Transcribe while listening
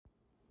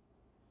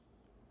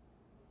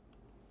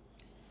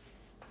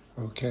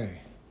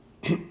Okay.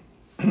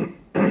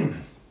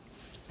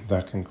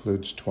 That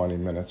concludes 20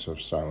 minutes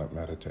of silent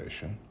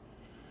meditation.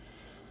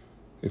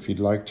 If you'd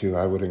like to,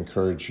 I would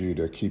encourage you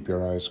to keep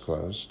your eyes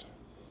closed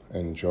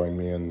and join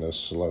me in the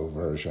slow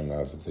version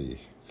of the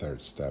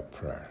third step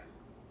prayer.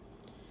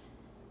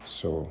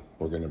 So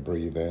we're going to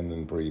breathe in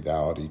and breathe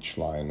out each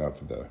line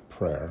of the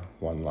prayer,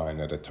 one line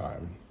at a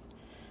time,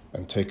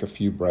 and take a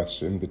few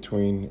breaths in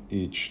between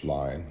each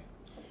line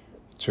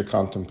to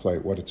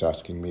contemplate what it's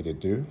asking me to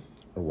do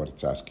or what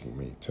it's asking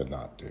me to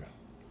not do.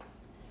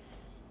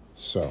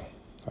 So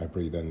I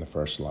breathe in the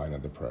first line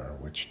of the prayer,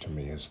 which to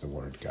me is the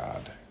word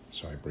God.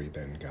 So I breathe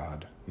in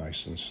God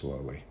nice and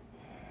slowly.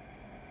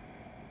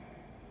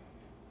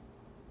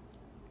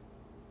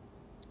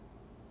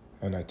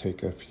 And I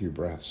take a few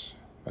breaths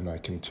and I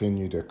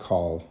continue to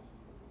call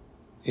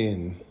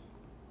in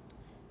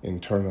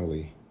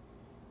internally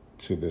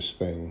to this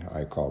thing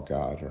I call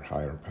God or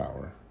higher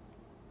power,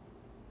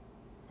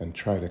 and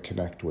try to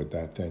connect with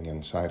that thing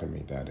inside of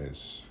me that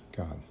is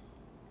God.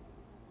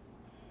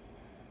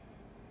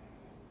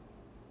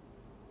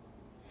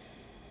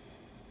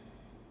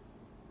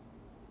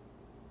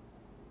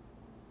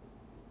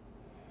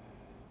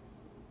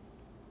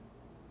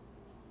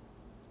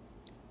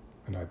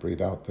 And I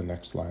breathe out the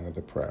next line of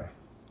the prayer.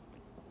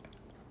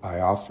 I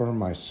offer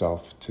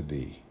myself to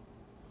thee.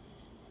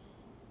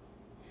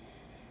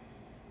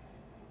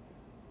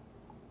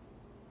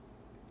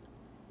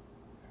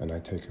 And I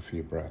take a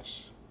few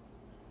breaths.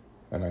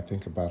 And I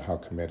think about how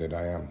committed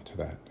I am to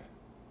that.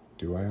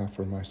 Do I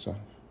offer myself?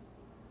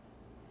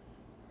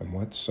 And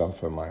what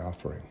self am I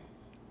offering?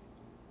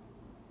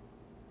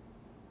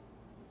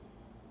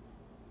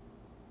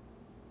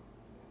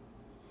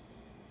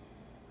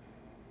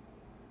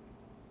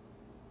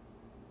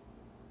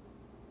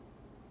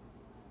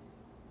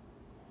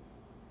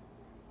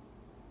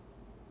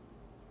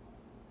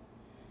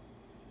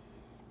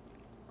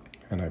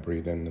 And I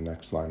breathe in the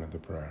next line of the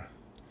prayer.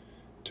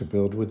 To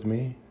build with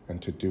me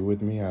and to do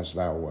with me as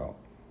thou wilt.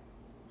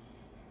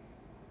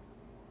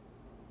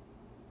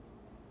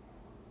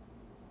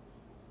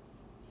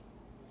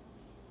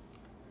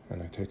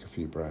 And I take a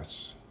few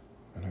breaths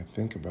and I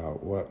think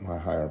about what my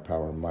higher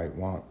power might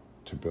want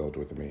to build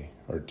with me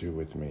or do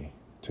with me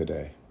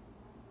today,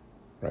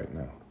 right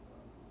now.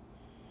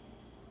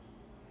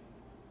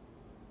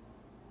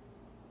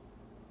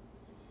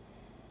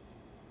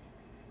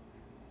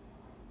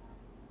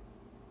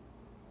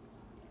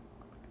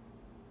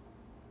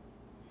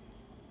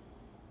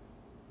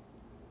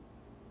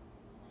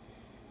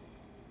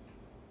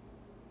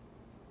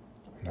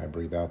 And I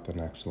breathe out the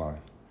next line.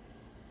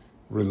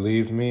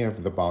 Relieve me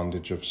of the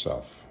bondage of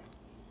self.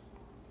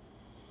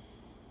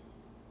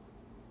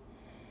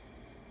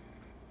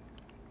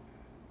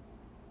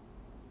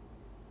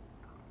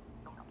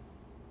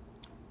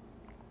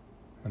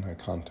 And I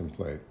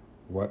contemplate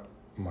what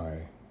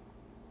my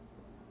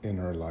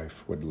inner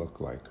life would look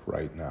like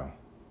right now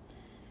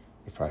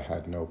if I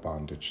had no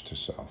bondage to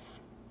self.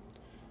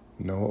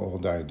 No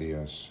old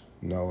ideas,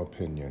 no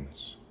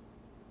opinions,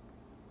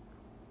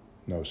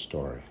 no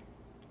story.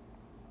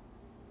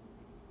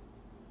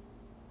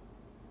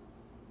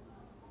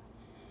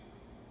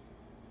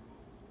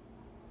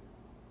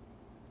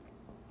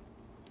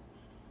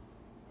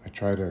 I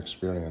try to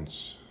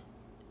experience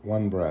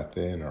one breath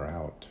in or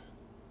out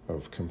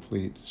of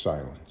complete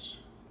silence.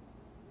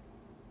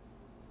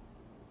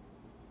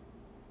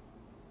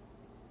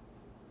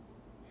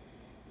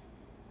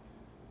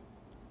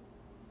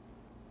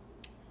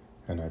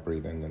 And I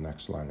breathe in the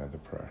next line of the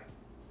prayer.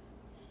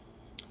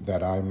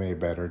 That I may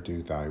better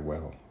do thy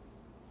will.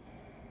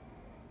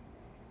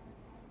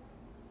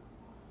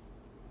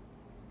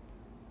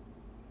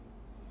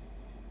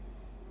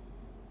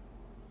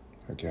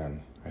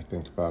 Again, I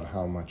think about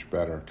how much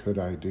better could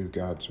I do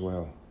God's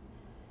will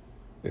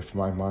if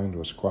my mind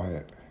was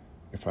quiet,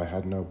 if I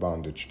had no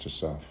bondage to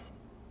self.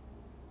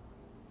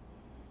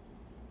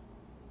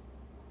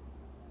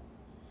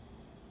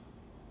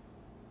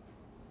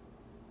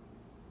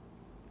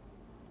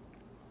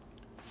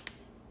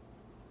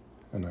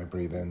 And I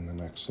breathe in the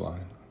next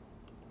line.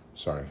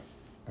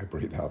 I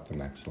breathe out the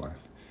next line.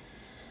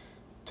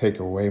 Take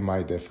away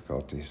my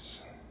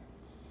difficulties.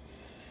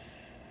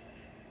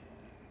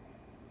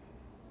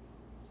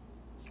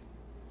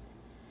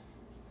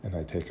 And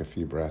I take a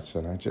few breaths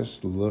and I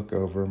just look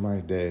over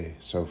my day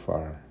so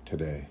far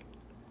today.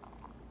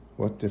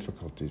 What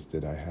difficulties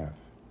did I have?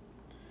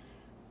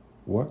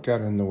 What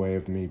got in the way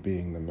of me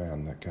being the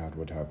man that God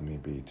would have me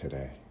be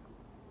today?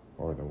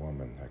 Or the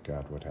woman that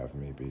God would have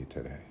me be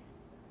today?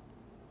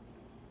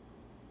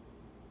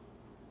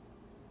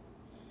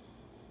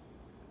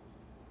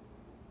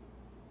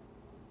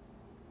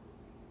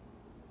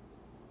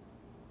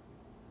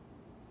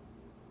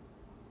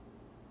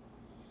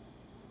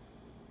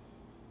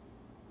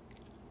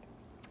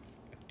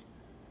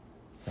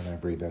 And I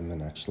breathe in the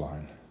next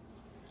line.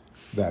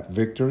 That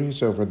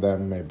victories over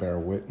them may bear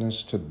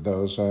witness to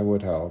those I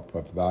would help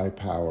of thy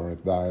power,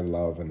 thy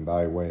love, and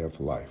thy way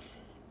of life.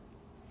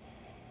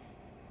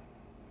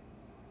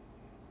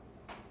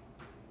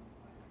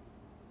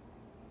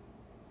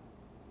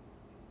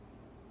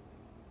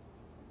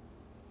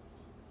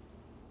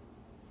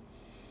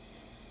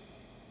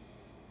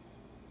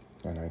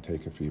 And I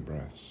take a few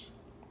breaths.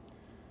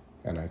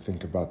 And I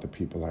think about the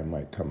people I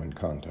might come in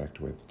contact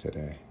with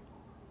today,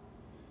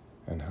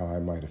 and how I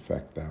might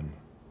affect them,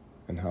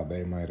 and how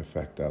they might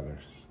affect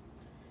others,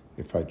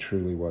 if I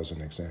truly was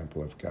an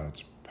example of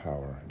God's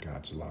power and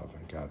God's love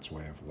and God's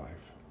way of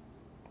life.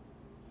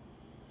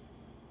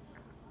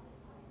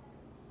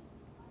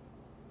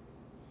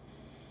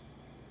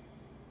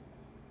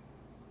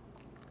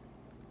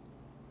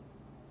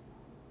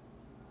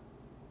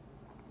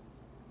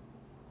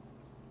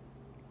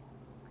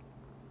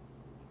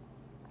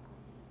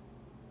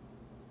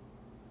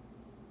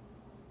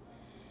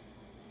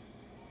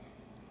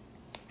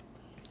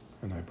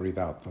 And I breathe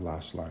out the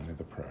last line of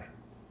the prayer.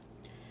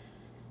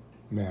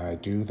 May I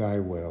do thy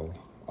will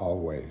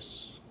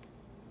always.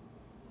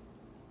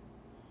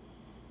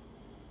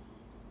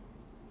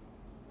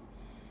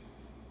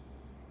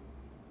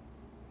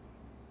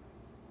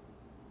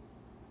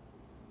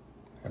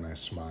 And I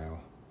smile.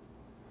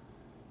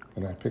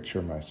 And I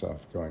picture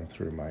myself going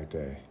through my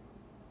day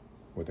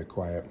with a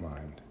quiet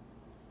mind,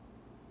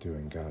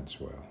 doing God's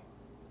will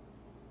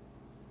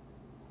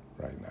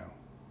right now.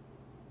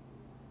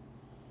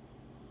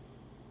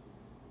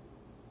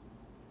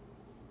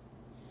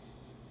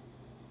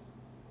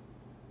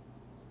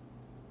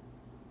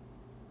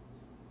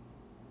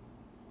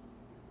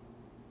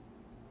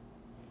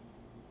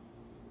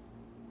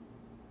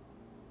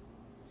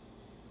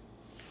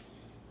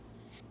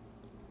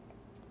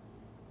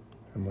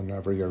 And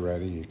whenever you're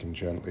ready, you can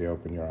gently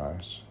open your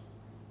eyes.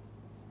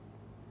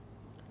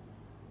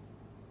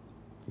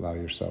 Allow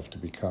yourself to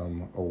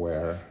become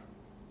aware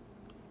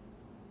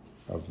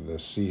of the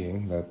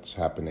seeing that's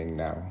happening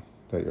now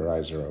that your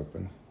eyes are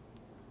open.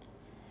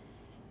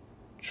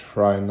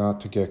 Try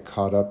not to get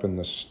caught up in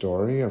the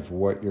story of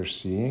what you're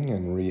seeing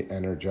and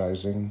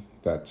re-energizing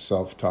that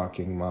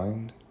self-talking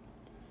mind,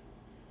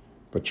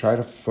 but try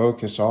to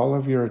focus all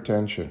of your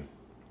attention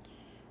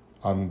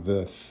on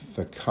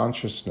the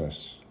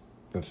consciousness,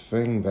 the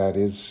thing that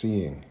is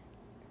seeing,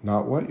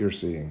 not what you're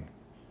seeing,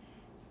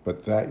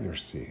 but that you're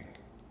seeing.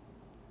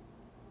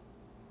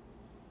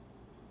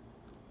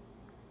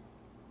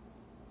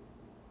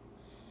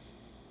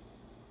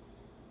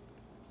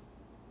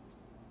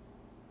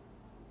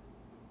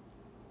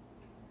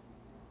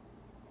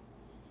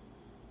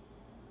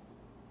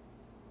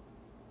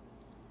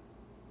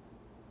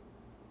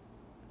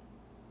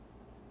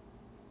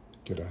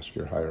 You could ask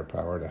your higher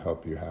power to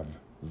help you have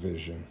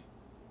vision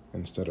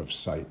instead of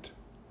sight,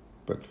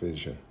 but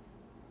vision.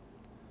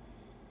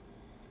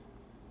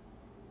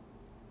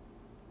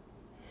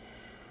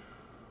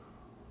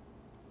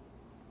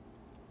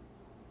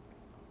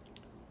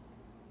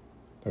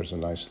 There's a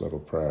nice little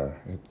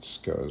prayer. It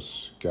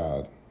goes,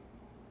 God,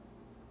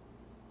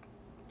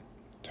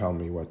 tell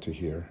me what to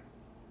hear.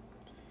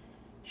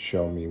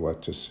 Show me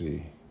what to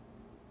see.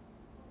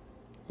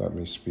 Let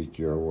me speak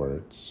your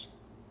words.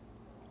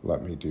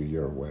 Let me do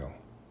your will.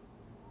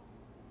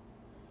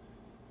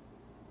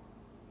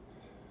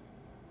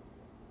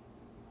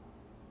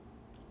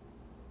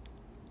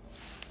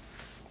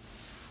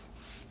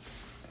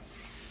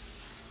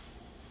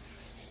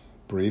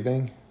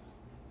 Breathing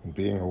and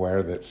being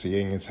aware that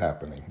seeing is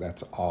happening.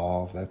 That's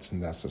all that's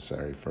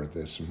necessary for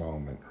this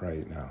moment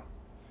right now.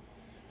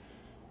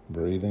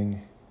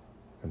 Breathing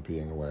and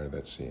being aware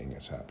that seeing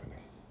is happening.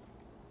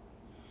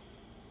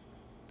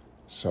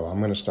 So I'm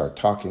going to start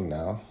talking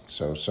now.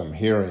 So some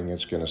hearing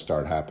is going to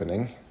start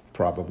happening,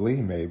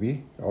 probably,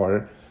 maybe,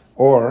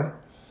 or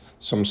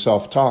some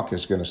self-talk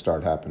is going to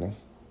start happening.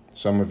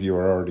 Some of you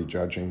are already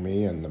judging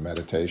me and the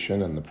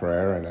meditation and the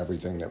prayer and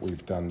everything that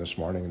we've done this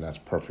morning, and that's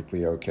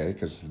perfectly okay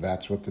because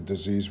that's what the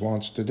disease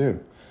wants to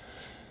do.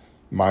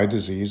 My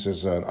disease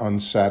is an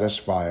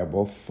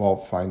unsatisfiable,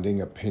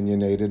 fault-finding,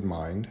 opinionated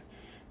mind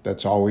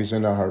that's always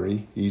in a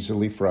hurry,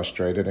 easily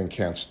frustrated, and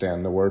can't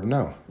stand the word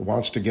no. It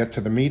wants to get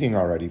to the meeting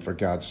already, for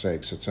God's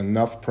sakes. It's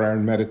enough prayer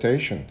and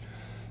meditation.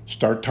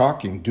 Start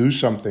talking, do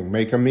something,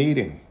 make a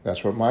meeting.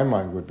 That's what my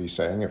mind would be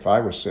saying if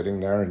I was sitting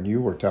there and you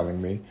were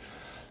telling me,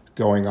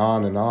 going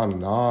on and on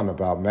and on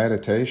about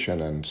meditation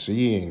and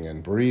seeing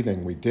and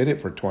breathing. We did it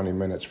for 20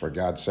 minutes, for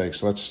God's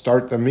sakes. Let's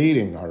start the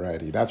meeting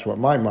already. That's what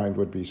my mind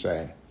would be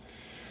saying.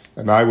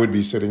 And I would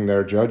be sitting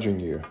there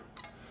judging you.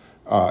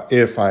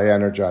 If I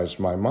energized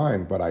my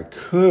mind, but I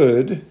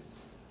could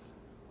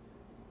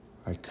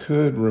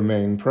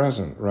remain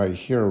present right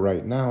here,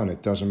 right now, and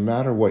it doesn't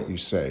matter what you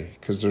say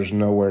because there's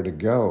nowhere to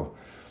go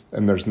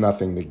and there's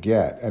nothing to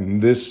get.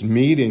 And this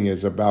meeting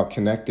is about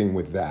connecting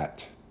with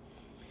that.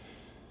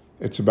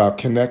 It's about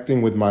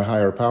connecting with my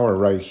higher power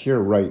right here,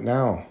 right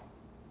now,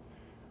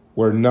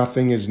 where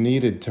nothing is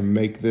needed to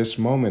make this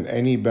moment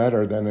any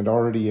better than it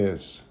already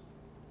is.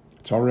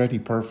 It's already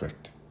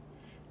perfect.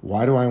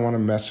 Why do I want to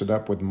mess it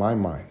up with my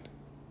mind?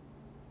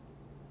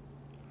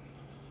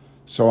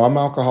 So I'm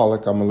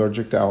alcoholic. I'm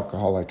allergic to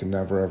alcohol. I can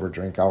never, ever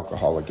drink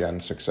alcohol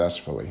again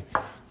successfully.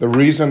 The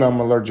reason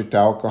I'm allergic to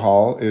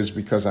alcohol is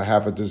because I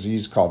have a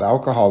disease called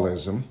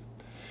alcoholism,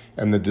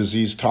 and the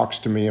disease talks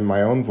to me in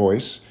my own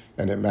voice,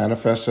 and it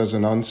manifests as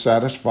an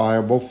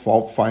unsatisfiable,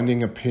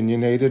 fault-finding,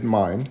 opinionated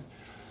mind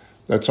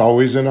that's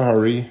always in a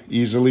hurry,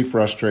 easily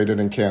frustrated,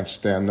 and can't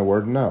stand the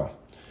word no.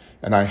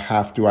 And I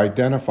have to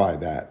identify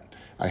that.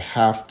 I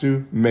have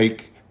to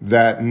make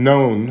that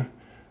known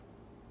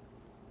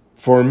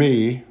for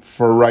me,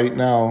 for right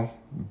now.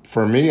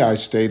 For me, I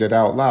state it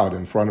out loud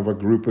in front of a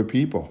group of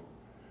people,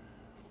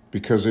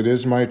 because it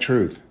is my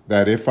truth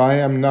that if I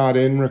am not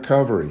in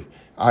recovery,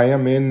 I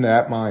am in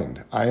that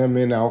mind. I am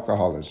in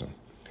alcoholism.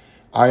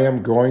 I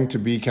am going to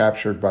be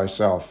captured by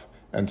self,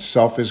 and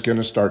self is going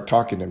to start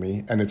talking to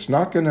me, and it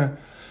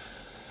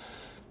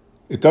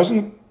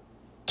doesn't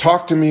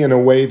talk to me in a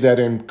way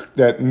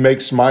that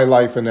makes my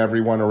life and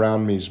everyone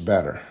around me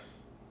better.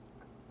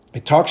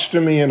 It talks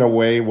to me in a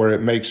way where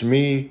it makes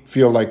me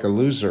feel like a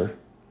loser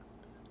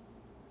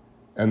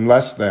and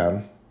less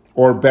than,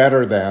 or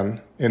better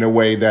than, in a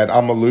way that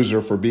I'm a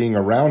loser for being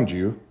around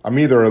you. I'm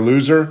either a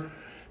loser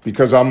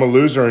because I'm a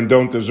loser and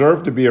don't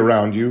deserve to be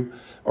around you,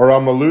 or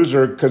I'm a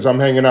loser because I'm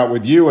hanging out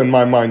with you and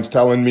my mind's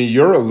telling me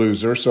you're a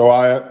loser, so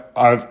I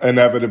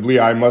inevitably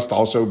must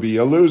also be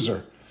a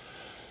loser.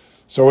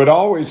 So it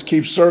always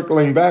keeps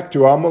circling back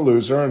to I'm a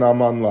loser and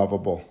I'm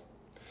unlovable.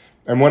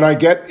 And when I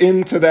get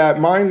into that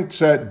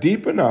mindset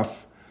deep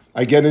enough,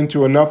 I get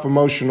into enough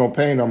emotional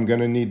pain, I'm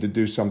going to need to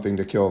do something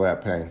to kill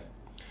that pain.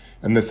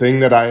 And the thing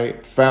that I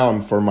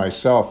found for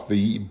myself,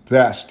 the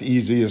best,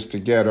 easiest to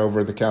get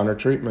over-the-counter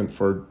treatment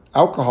for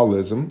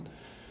alcoholism,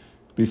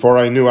 before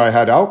I knew I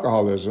had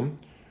alcoholism,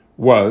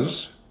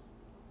 was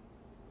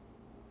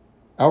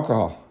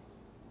alcohol.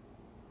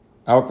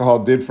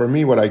 Alcohol did for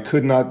me what I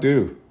could not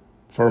do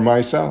for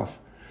myself.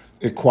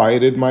 It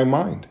quieted my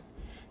mind.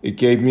 It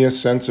gave me a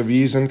sense of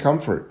ease and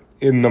comfort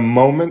in the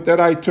moment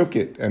that I took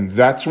it. And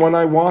that's when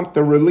I want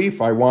the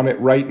relief. I want it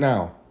right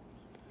now.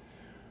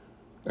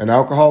 And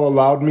alcohol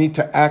allowed me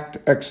to act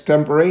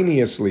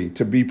extemporaneously,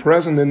 to be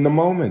present in the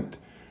moment,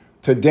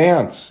 to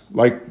dance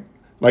like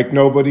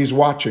nobody's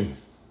watching,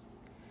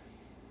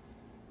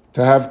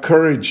 to have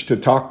courage to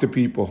talk to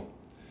people,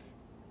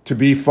 to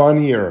be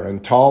funnier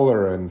and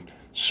taller and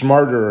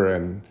smarter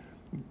and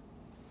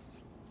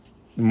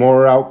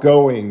more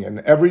outgoing,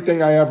 and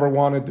everything I ever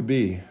wanted to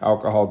be.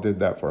 Alcohol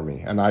did that for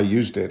me, and I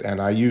used it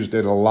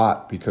a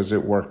lot because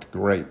it worked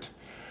great.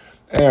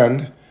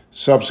 And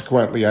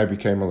subsequently, I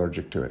became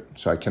allergic to it,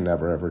 so I can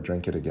never, ever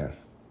drink it again.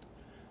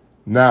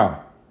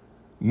 Now,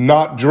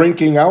 not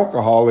drinking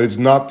alcohol is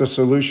not the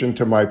solution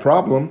to my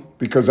problem,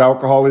 because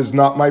alcohol is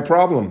not my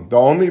problem. The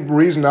only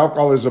reason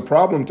alcohol is a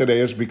problem today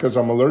is because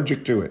I'm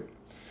allergic to it.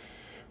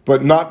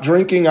 But not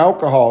drinking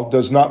alcohol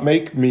does not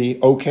make me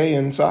okay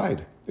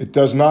inside. It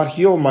does not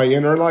heal my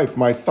inner life,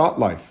 my thought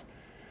life.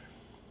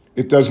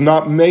 It does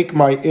not make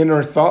my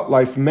inner thought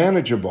life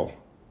manageable.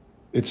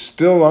 It's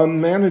still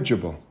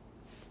unmanageable.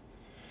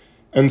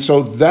 And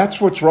so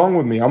that's what's wrong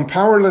with me. I'm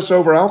powerless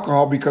over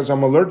alcohol because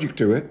I'm allergic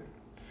to it.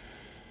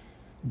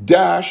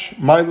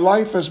 My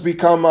life has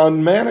become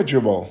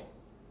unmanageable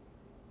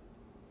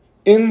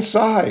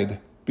inside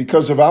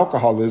because of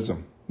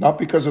alcoholism, not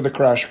because of the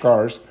crash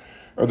cars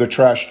or the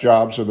trash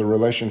jobs or the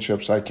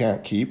relationships I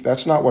can't keep.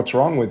 That's not what's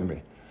wrong with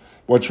me.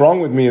 What's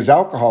wrong with me is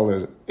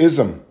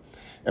alcoholism.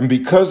 And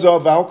because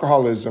of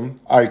alcoholism,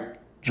 I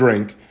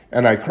drink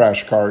and I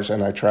crash cars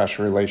and I trash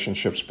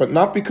relationships, but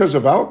not because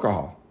of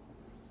alcohol.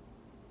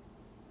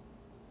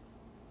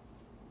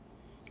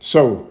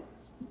 So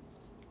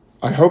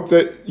I hope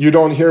that you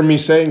don't hear me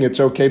saying it's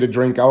okay to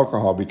drink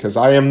alcohol, because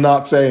I am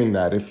not saying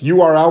that. If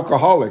you are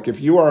alcoholic, if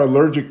you are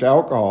allergic to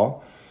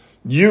alcohol,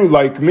 you,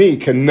 like me,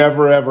 can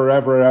never, ever,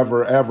 ever,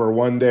 ever, ever,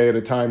 one day at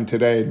a time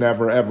today,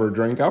 never, ever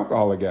drink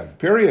alcohol again.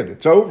 Period.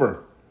 It's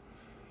over.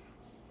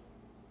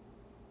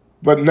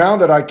 But now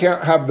that I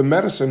can't have the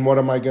medicine, what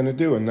am I going to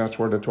do? And that's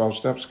where the 12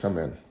 steps come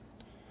in.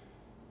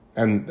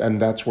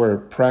 And that's where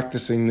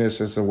practicing this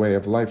as a way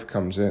of life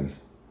comes in.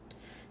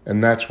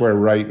 And that's where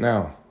right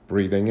now,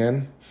 breathing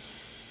in,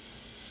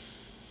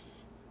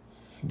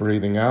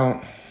 breathing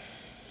out,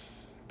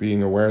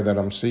 being aware that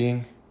I'm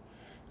seeing,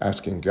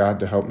 asking God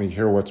to help me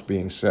hear what's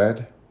being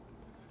said,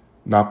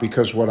 not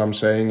because what I'm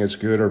saying is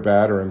good or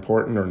bad or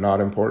important or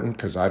not important,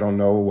 because I don't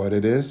know what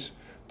it is,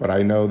 but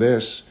I know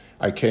this.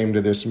 I came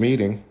to this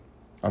meeting.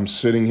 I'm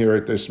sitting here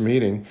at this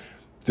meeting.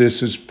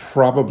 This is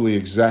probably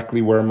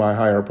exactly where my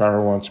higher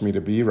power wants me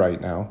to be right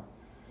now.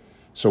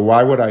 So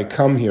why would I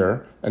come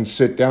here and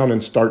sit down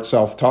and start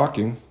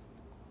self-talking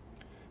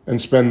and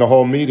spend the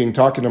whole meeting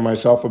talking to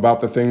myself about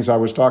the things I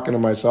was talking to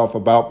myself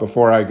about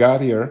before I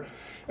got here,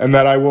 and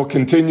that I will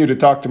continue to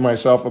talk to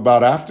myself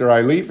about after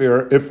I leave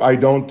here if I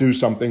don't do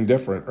something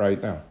different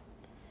right now?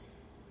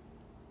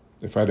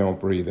 If I don't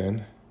breathe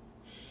in,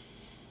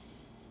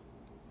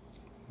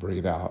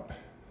 breathe out,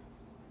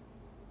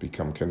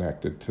 become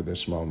connected to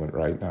this moment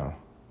right now,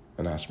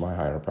 and ask my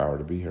higher power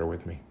to be here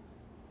with me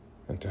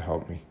and to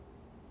help me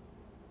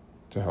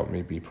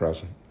be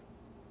present.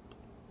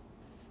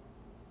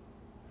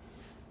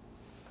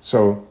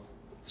 So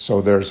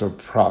there's a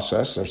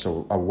process, there's a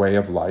way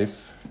of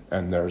life,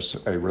 and there's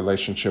a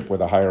relationship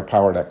with a higher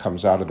power that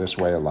comes out of this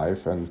way of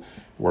life, and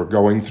we're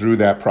going through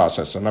that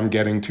process, and I'm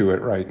getting to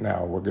it right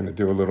now. We're going to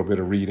do a little bit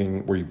of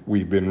reading.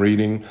 We've been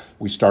reading.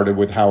 We started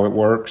with How It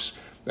Works,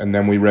 and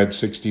then we read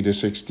 60 to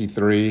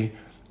 63,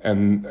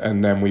 and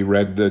then we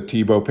read the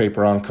Thibault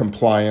paper on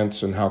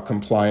compliance and how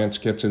compliance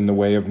gets in the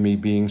way of me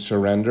being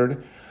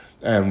surrendered.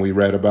 And we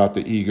read about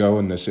the ego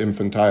and this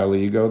infantile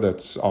ego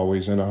that's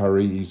always in a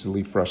hurry,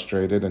 easily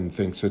frustrated, and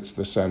thinks it's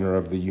the center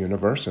of the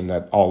universe, and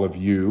that all of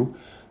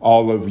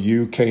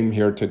you came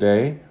here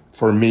today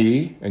for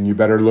me, and you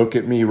better look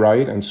at me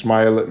right and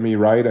smile at me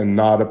right and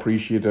nod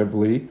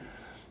appreciatively,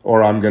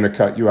 or I'm going to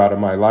cut you out of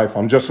my life.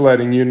 I'm just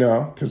letting you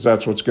know, because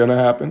that's what's going to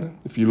happen.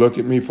 If you look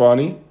at me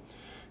funny,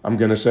 I'm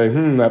going to say,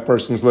 that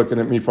person's looking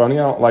at me funny.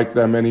 I don't like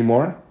them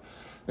anymore.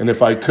 And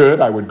if I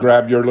could, I would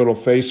grab your little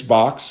face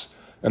box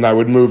and I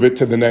would move it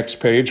to the next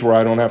page where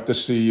I don't have to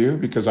see you,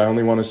 because I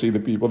only want to see the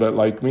people that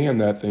like me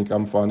and that think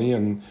I'm funny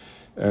and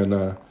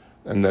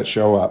that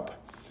show up.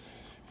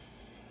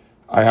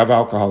 I have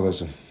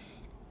alcoholism.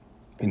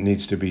 It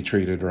needs to be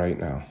treated right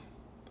now.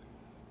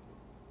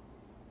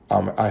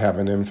 I have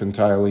an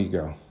infantile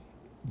ego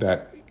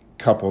that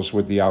couples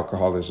with the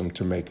alcoholism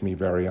to make me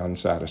very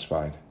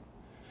unsatisfied.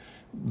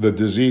 The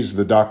disease,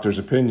 the doctor's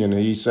opinion,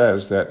 he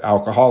says that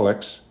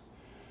alcoholics,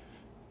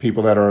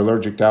 people that are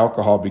allergic to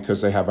alcohol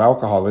because they have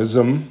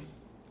alcoholism,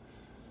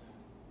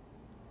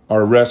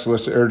 are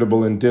restless,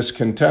 irritable, and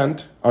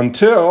discontent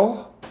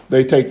until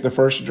they take the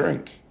first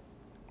drink.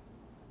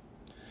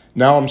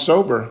 Now I'm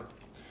sober,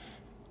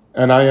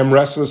 and I am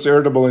restless,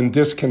 irritable, and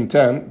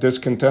discontent.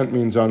 Discontent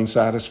means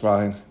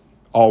unsatisfied,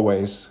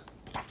 always.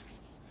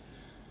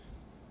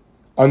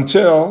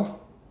 Until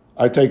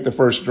I take the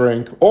first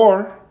drink,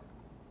 or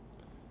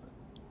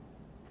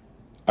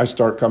I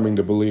start coming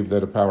to believe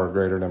that a power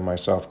greater than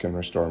myself can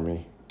restore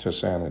me to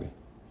sanity.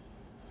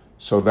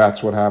 So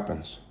that's what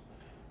happens.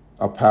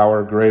 A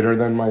power greater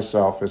than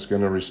myself is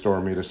going to restore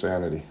me to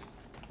sanity.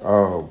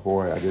 Oh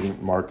boy, I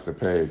didn't mark the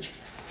page.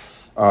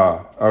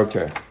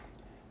 Okay.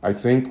 I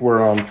think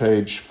we're on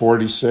page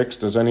 46.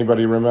 Does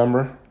anybody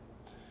remember?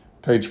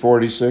 Page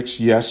 46.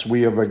 Yes,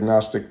 we of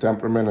agnostic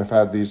temperament have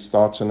had these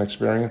thoughts and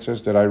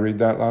experiences. Did I read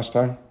that last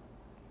time?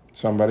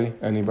 Somebody?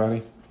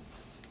 Anybody?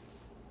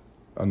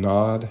 A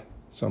nod?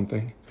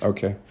 Something?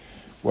 Okay.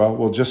 Well,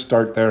 we'll just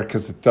start there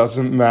because it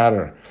doesn't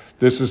matter.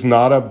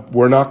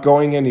 We're not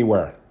going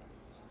anywhere.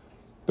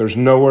 There's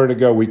nowhere to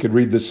go. We could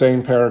read the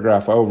same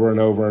paragraph over and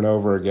over and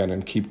over again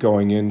and keep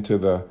going into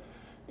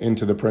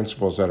the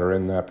principles that are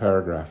in that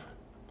paragraph.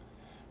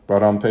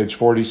 But on page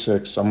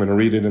 46, I'm going to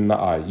read it in the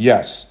I.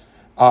 Yes,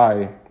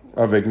 I,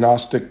 of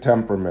agnostic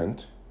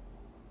temperament,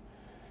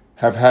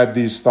 have had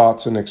these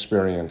thoughts and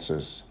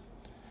experiences.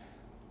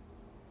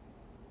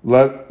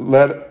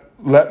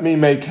 Let me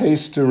make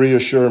haste to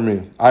reassure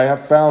me. I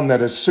have found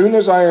that as soon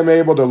as I am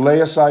able to lay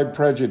aside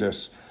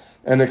prejudice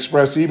and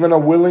express even a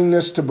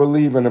willingness to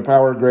believe in a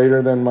power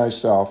greater than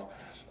myself,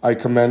 I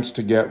commence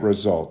to get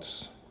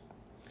results.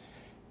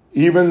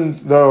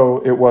 Even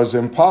though it was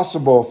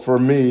impossible for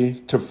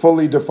me to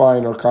fully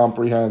define or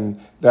comprehend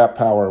that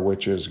power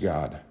which is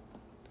God.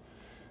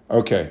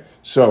 Okay,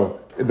 so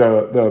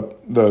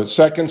the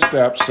second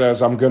step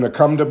says I'm going to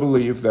come to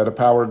believe that a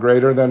power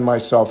greater than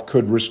myself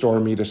could restore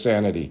me to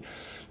sanity.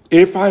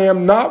 If I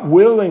am not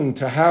willing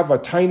to have a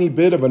tiny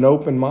bit of an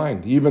open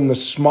mind, even the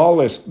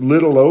smallest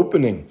little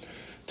opening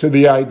to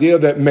the idea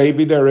that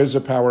maybe there is a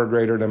power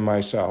greater than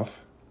myself,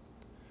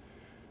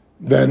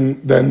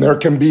 then there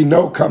can be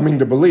no coming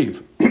to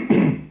believe.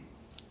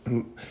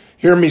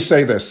 Hear me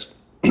say this.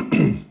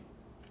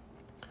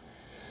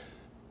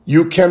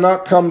 You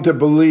cannot come to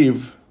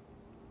believe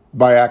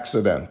by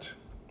accident.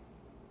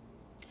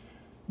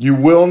 You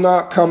will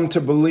not come to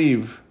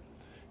believe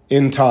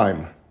in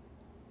time.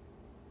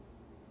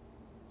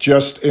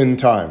 Just in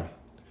time.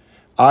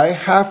 I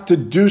have to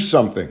do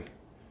something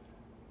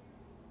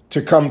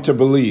to come to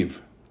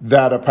believe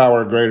that a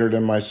power greater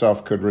than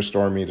myself could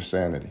restore me to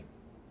sanity.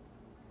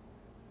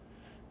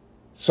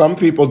 Some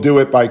people do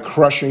it by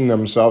crushing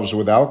themselves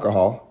with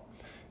alcohol,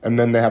 and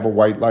then they have a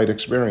white light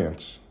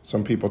experience.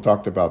 Some people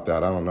talked about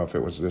that. I don't know if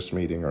it was this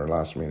meeting or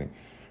last meeting,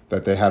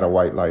 that they had a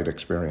white light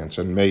experience,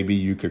 and maybe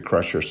you could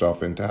crush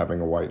yourself into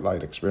having a white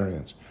light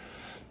experience.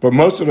 But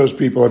most of those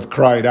people have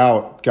cried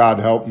out, God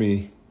help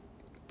me,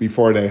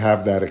 before they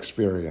have that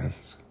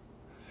experience.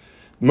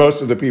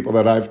 Most of the people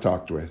that I've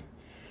talked with.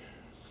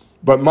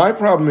 But my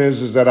problem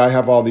is that I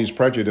have all these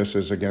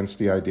prejudices against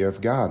the idea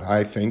of God.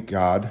 I think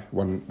God,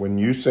 when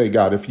you say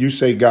God, if you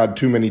say God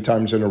too many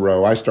times in a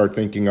row, I start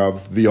thinking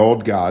of the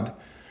old God,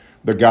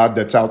 the God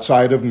that's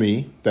outside of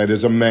me, that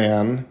is a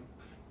man.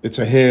 It's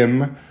a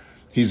him.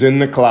 He's in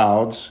the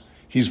clouds.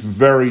 He's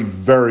very,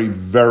 very,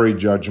 very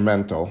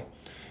judgmental.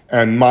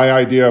 And my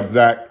idea of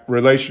that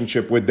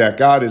relationship with that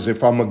God is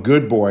if I'm a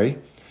good boy,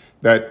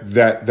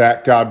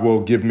 that God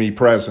will give me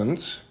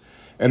presents.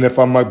 And if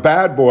I'm a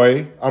bad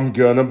boy, I'm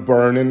going to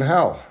burn in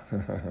hell.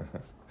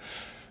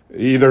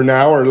 Either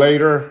now or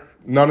later,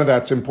 none of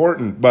that's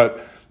important.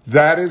 But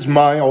that is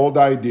my old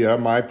idea,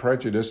 my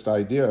prejudiced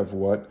idea of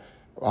what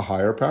a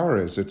higher power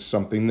is. It's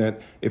something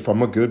that if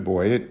I'm a good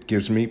boy, it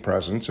gives me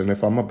presence, and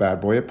if I'm a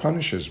bad boy, it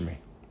punishes me.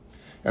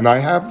 And I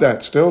have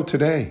that still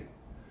today.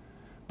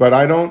 But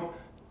I don't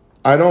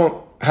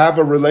have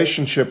a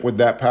relationship with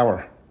that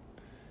power.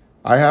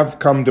 I have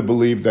come to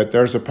believe that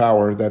there's a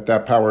power,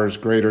 that power is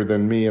greater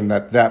than me, and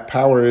that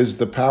power is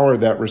the power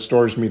that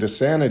restores me to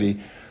sanity.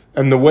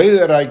 And the way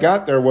that I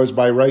got there was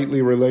by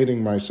rightly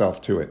relating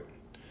myself to it,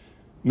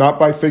 not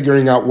by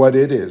figuring out what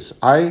it is.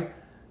 I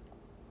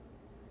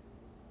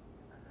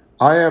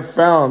have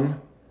found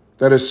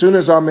that as soon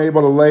as I'm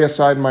able to lay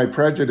aside my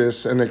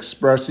prejudice and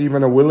express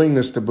even a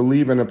willingness to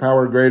believe in a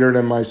power greater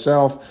than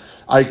myself,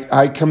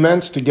 I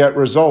commence to get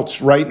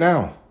results right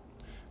now.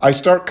 I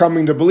start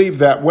coming to believe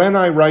that when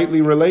I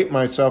rightly relate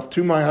myself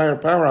to my higher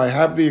power, I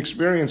have the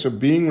experience of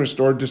being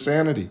restored to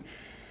sanity,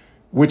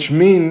 which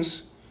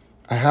means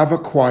I have a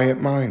quiet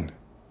mind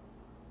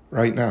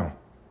right now.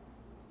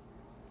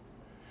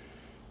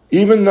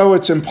 Even though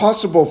it's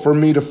impossible for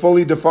me to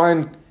fully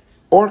define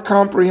or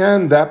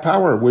comprehend that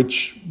power,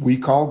 which we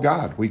call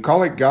God. We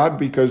call it God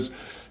because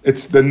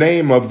it's the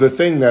name of the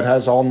thing that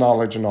has all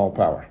knowledge and all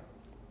power.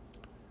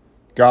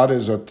 God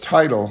is a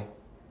title.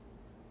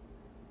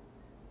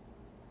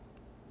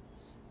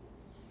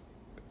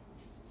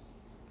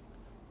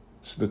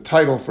 It's the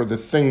title for the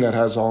thing that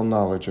has all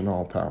knowledge and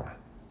all power.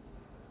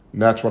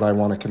 And that's what I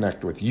want to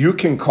connect with. You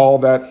can call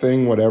that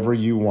thing whatever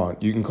you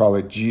want. You can call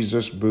it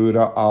Jesus,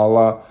 Buddha,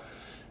 Allah.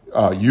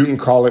 You can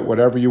call it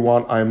whatever you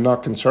want. I am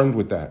not concerned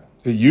with that.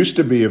 It used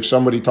to be if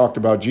somebody talked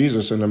about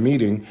Jesus in a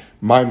meeting,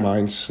 my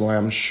mind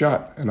slammed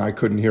shut and I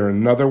couldn't hear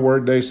another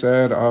word they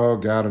said. Oh,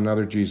 God,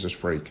 another Jesus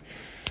freak.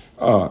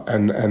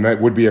 And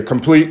that would be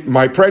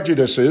my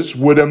prejudices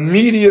would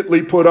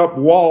immediately put up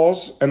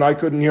walls and I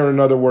couldn't hear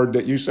another word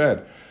that you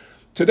said.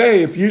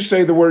 Today, if you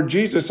say the word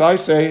Jesus, I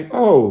say,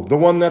 oh, the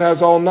one that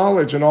has all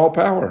knowledge and all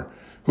power,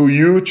 who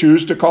you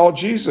choose to call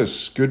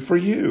Jesus. Good for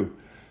you.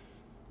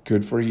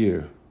 Good for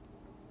you.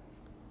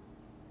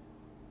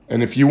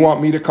 And if you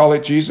want me to call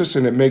it Jesus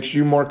and it makes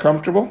you more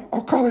comfortable,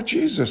 I'll call it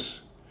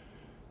Jesus.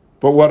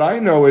 But what I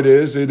know it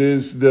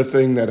is the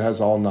thing that has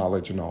all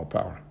knowledge and all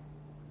power.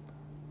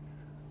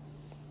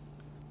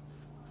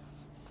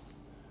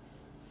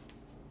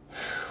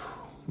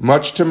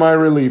 Much to my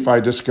relief, I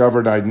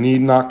discovered I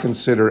need not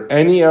consider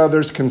any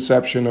other's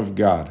conception of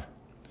God.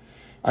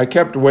 I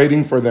kept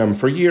waiting for them.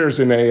 For years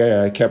in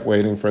AA, I kept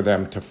waiting for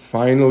them to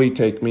finally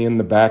take me in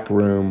the back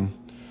room,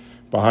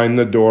 behind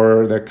the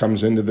door that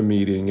comes into the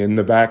meeting, in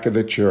the back of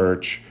the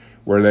church,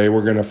 where they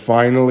were going to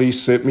finally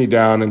sit me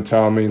down and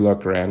tell me,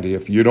 look, Randy,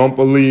 if you don't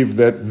believe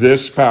that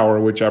this power,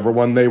 whichever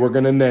one they were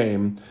going to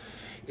name,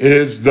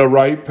 is the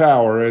right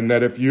power, and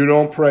that if you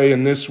don't pray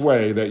in this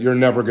way, that you're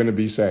never going to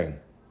be sane.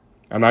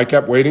 And I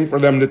kept waiting for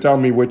them to tell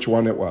me which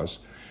one it was,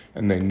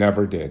 and they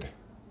never did.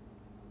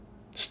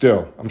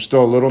 I'm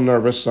still a little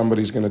nervous.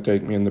 Somebody's going to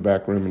take me in the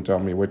back room and tell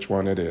me which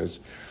one it is.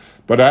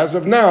 But as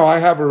of now, I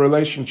have a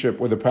relationship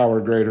with a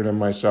power greater than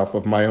myself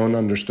of my own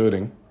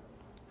understanding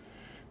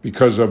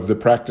because of the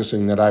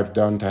practicing that I've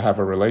done to have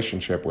a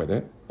relationship with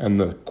it and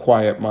the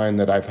quiet mind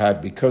that I've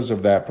had because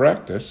of that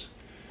practice.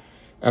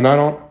 And I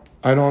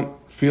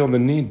don't feel the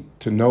need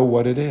to know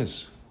what it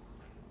is.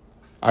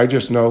 I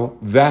just know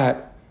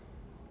that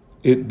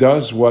it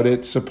does what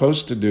it's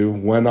supposed to do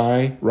when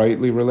I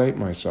rightly relate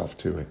myself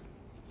to it.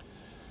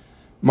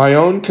 My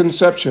own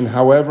conception,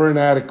 however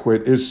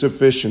inadequate, is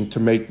sufficient to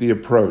make the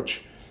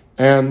approach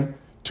and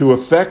to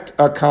effect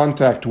a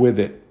contact with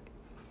it.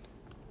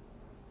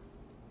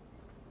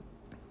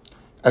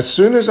 As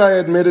soon as I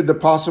admitted the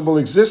possible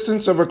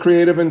existence of a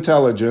creative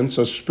intelligence,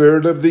 a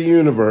spirit of the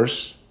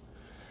universe,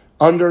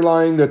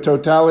 underlying the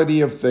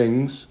totality of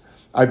things,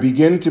 I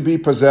begin to be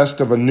possessed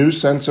of a new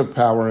sense of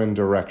power and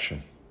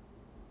direction.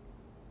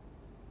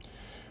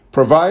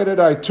 Provided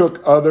I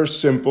took other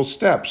simple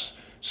steps.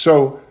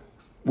 So,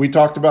 we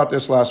talked about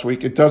this last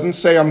week. It doesn't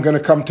say I'm going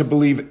to come to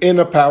believe in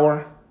a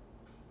power.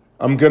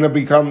 I'm going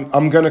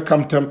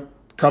to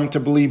come to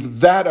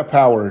believe that a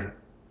power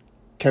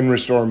can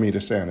restore me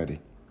to sanity.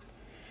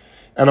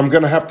 And I'm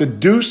going to have to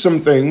do some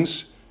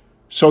things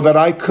so that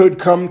I could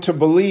come to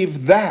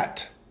believe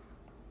that.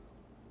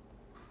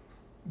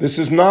 This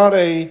is not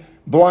a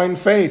blind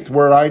faith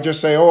where I just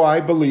say, oh,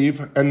 I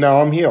believe, and now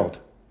I'm healed.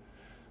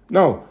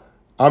 No.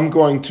 I'm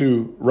going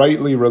to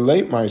rightly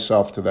relate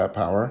myself to that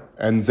power,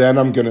 and then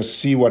I'm going to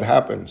see what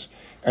happens.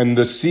 And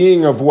the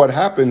seeing of what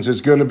happens is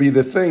going to be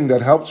the thing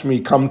that helps me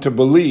come to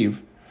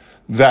believe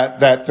that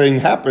that thing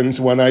happens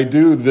when I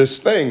do this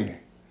thing.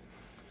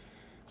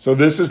 So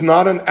this is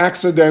not an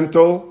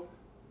accidental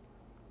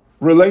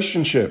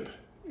relationship.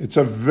 It's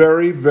a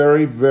very,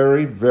 very,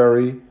 very,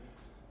 very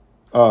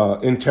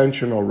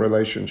intentional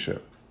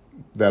relationship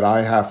that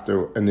I have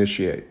to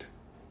initiate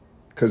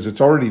because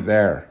it's already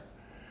there.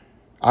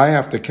 I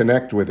have to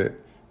connect with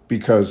it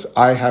because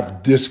I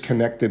have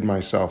disconnected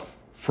myself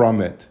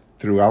from it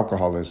through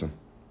alcoholism,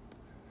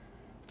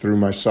 through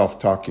my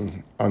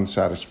self-talking,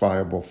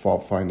 unsatisfiable,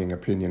 fault-finding,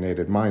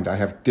 opinionated mind. I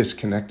have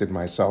disconnected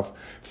myself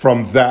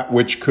from that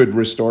which could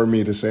restore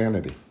me to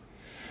sanity.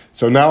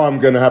 So now I'm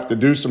going to have to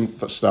do some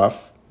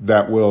stuff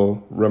that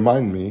will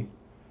remind me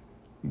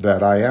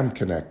that I am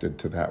connected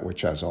to that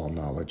which has all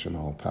knowledge and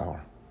all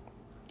power.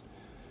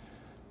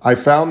 I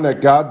found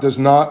that God does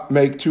not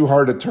make too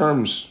hard of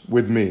terms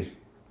with me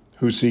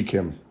who seek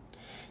him.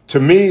 To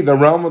me, the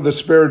realm of the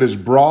Spirit is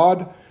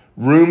broad,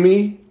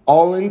 roomy,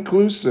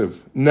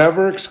 all-inclusive,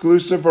 never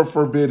exclusive or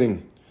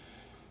forbidding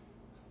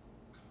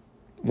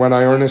when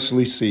I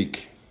earnestly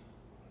seek.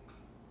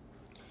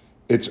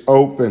 It's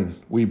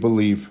open, we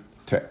believe,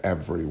 to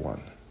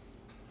everyone.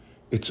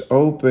 It's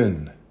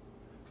open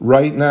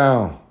right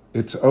now.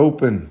 It's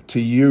open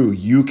to you.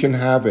 You can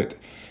have it.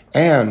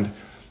 And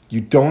you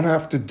don't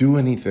have to do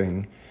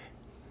anything.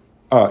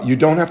 You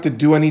don't have to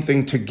do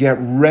anything to get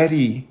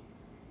ready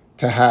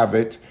to have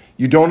it.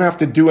 You don't have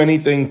to do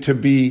anything to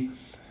be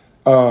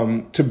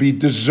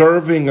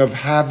deserving of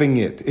having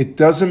it. It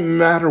doesn't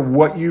matter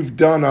what you've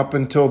done up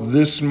until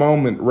this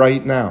moment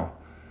right now.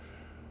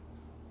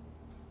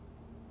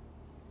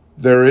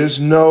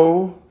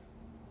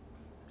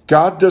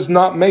 God does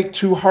not make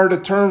too hard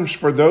of terms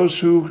for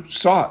those who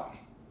sought.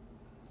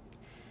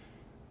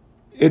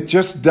 It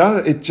just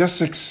does. It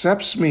just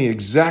accepts me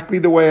exactly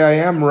the way I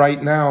am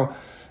right now.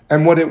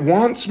 And what it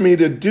wants me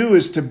to do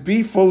is to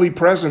be fully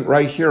present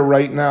right here,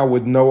 right now,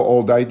 with no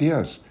old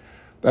ideas.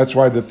 That's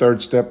why the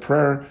third step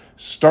prayer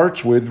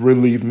starts with,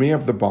 relieve me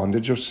of the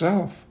bondage of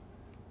self.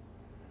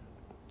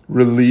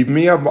 Relieve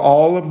me of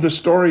all of the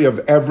story of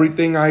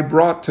everything I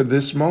brought to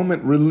this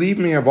moment. Relieve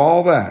me of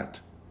all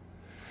that.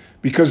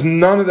 Because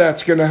none of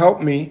that's going to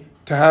help me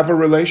to have a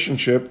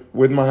relationship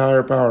with my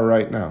higher power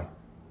right now.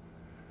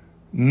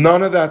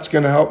 None of that's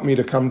going to help me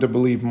to come to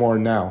believe more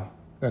now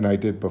than I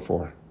did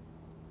before.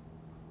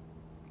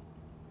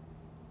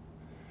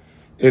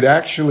 It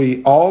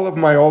actually, all of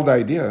my old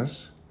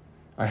ideas,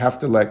 I have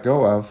to let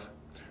go of,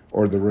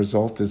 or the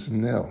result is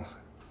nil.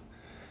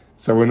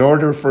 So in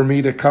order for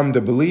me to come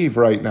to believe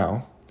right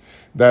now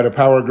that a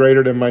power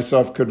greater than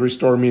myself could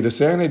restore me to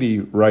sanity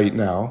right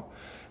now,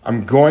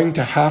 I'm going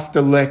to have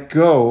to let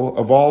go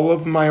of all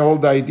of my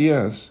old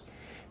ideas,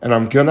 and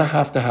I'm going to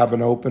have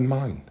an open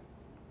mind.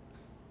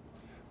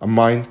 A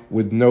mind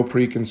with no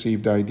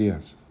preconceived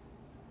ideas,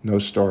 no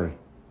story.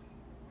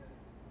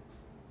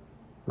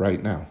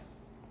 Right now,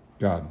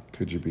 God,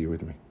 could you be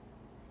with me?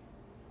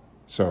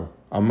 So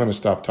I'm going to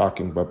stop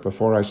talking, but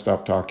before I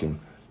stop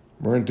talking,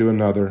 we're going to do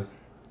another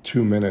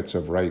 2 minutes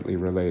of rightly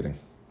relating.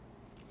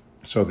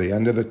 So the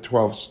end of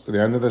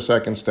the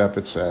second step,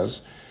 it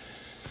says,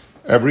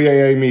 every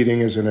AA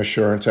meeting is an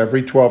assurance,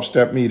 every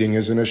 12-step meeting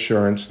is an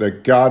assurance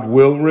that God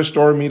will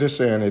restore me to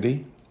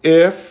sanity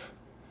if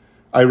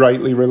I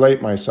rightly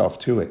relate myself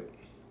to it.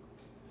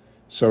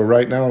 So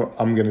right now,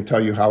 I'm going to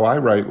tell you how I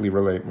rightly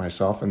relate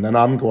myself, and then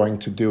I'm going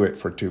to do it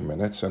for 2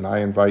 minutes, and I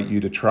invite you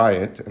to try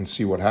it and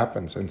see what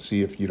happens, and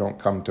see if you don't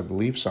come to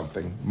believe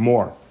something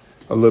more,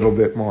 a little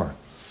bit more.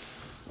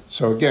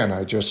 So again,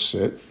 I just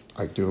sit,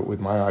 I do it with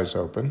my eyes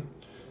open,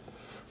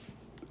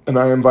 and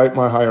I invite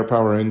my higher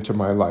power into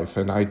my life,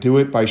 and I do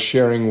it by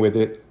sharing with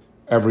it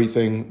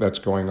everything that's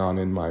going on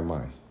in my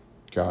mind.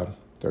 God,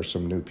 there's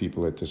some new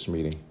people at this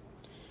meeting.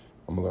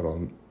 I'm a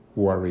little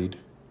worried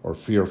or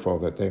fearful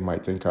that they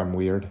might think I'm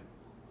weird.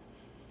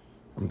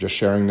 I'm just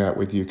sharing that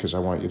with you because I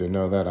want you to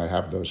know that I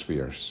have those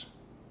fears.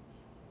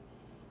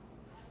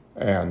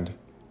 And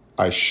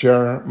I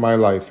share my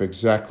life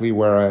exactly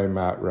where I am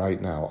at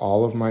right now.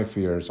 All of my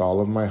fears,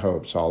 all of my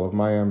hopes, all of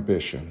my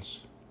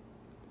ambitions.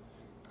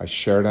 I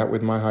share that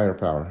with my higher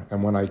power.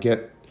 And when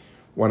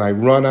I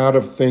run out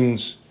of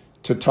things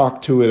to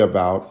talk to it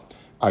about,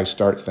 I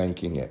start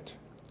thanking it.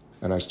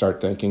 And I start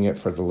thanking it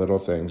for the little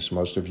things.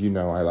 Most of you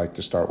know I like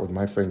to start with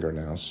my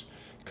fingernails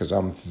because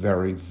I'm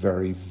very,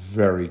 very,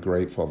 very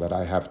grateful that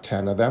I have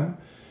 10 of them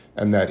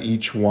and that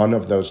each one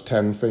of those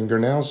 10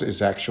 fingernails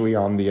is actually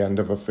on the end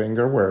of a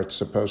finger where it's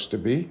supposed to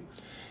be.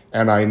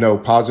 And I know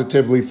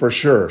positively for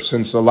sure,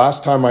 since the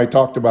last time I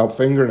talked about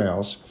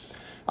fingernails,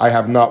 I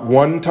have not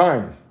one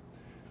time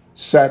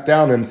sat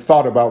down and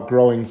thought about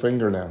growing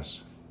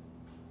fingernails.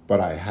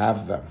 But I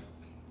have them,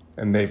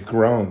 and they've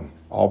grown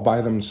all by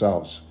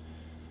themselves.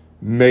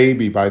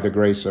 Maybe by the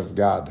grace of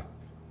God,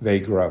 they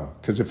grow.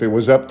 Because if it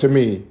was up to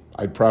me,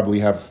 I'd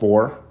probably have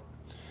 4,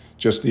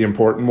 just the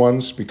important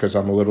ones, because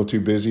I'm a little too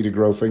busy to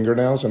grow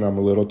fingernails and I'm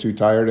a little too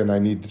tired and I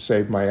need to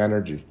save my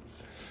energy.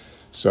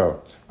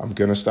 So I'm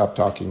going to stop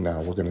talking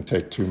now. We're going to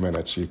take 2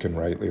 minutes so you can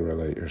rightly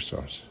relate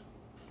yourselves.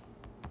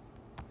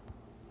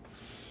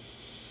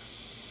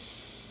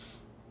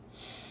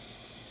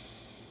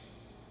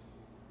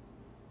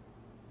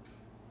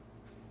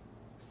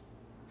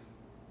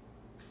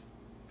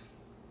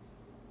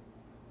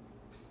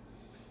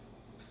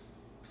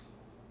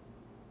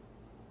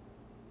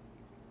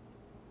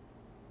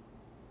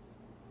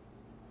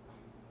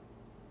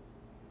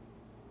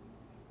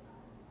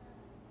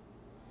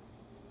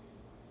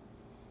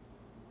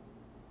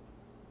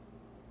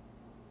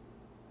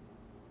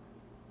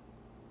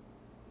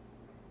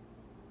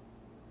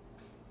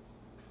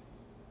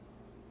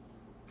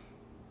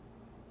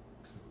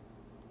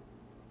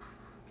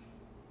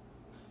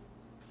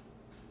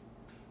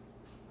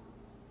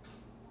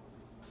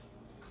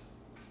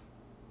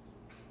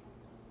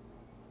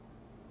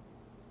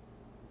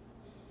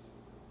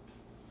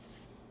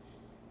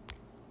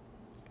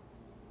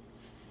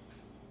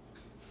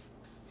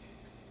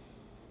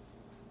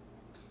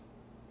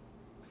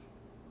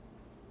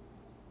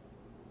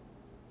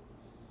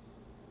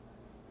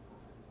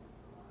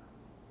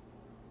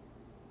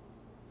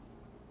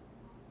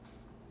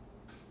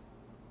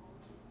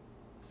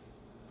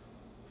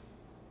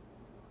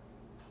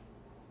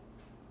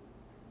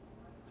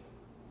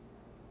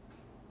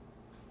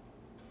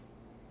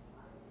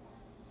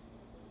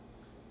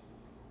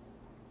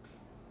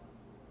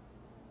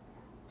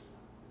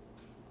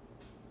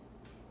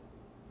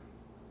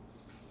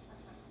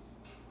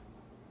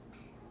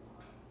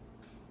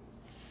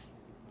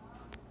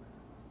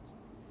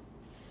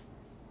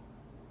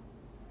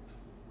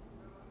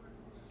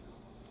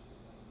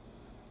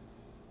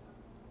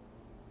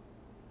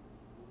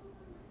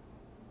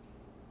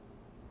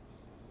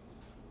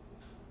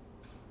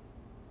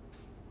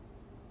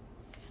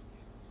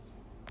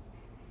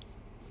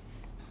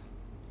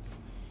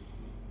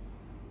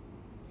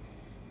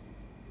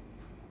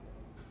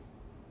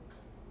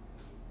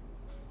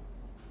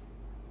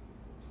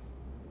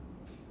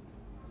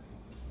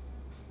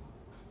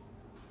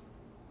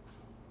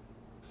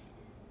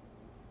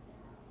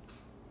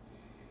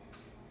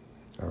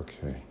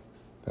 Okay,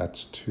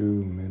 that's 2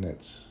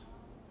 minutes.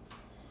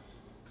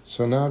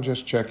 So now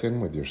just check in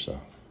with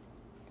yourself.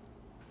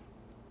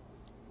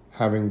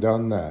 Having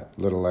done that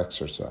little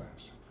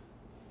exercise,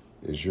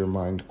 is your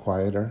mind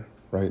quieter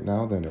right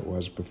now than it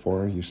was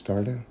before you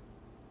started?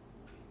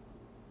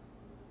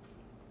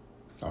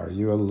 Are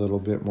you a little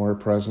bit more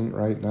present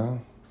right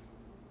now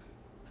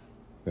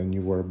than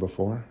you were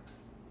before?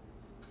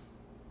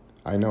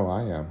 I know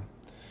I am.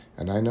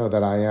 And I know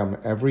that I am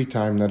every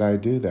time that I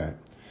do that.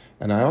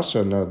 And I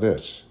also know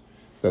this,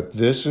 that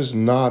this is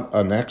not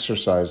an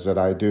exercise that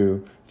I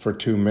do for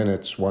 2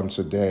 minutes once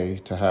a day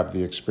to have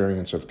the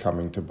experience of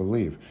coming to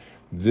believe.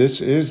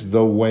 This is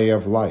the way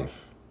of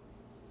life.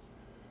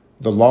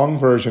 The long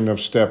version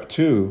of step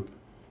 2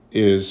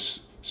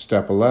 is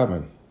step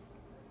 11,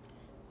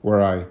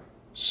 where I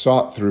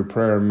sought through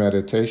prayer and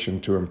meditation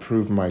to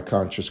improve my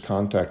conscious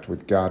contact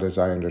with God as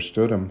I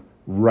understood Him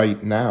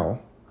right now,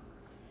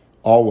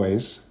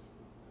 always.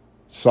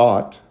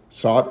 Sought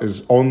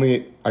is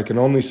only, I can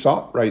only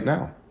sought right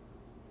now.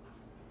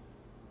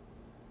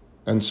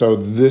 And so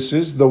this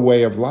is the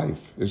way of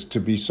life, is to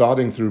be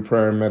soughting through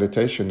prayer and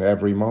meditation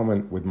every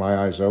moment with my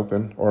eyes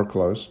open or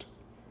closed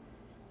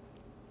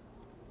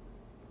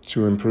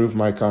to improve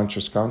my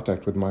conscious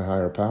contact with my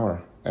higher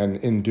power. And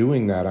in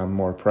doing that, I'm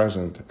more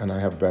present and I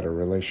have better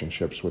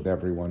relationships with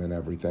everyone and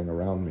everything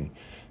around me.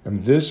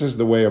 And this is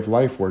the way of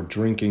life where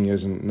drinking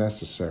isn't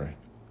necessary.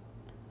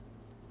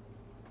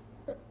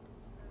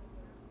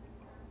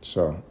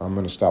 So I'm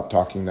going to stop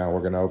talking now. We're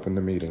going to open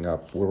the meeting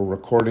up. We're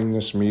recording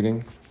this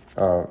meeting.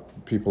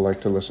 People like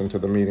to listen to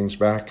the meetings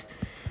back.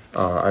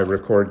 I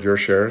record your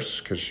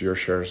shares because your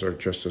shares are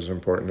just as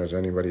important as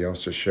anybody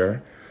else's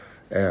share.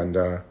 And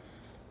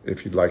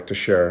if you'd like to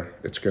share,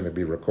 it's going to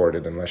be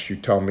recorded. Unless you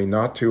tell me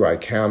not to, I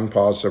can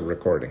pause the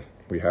recording.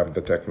 We have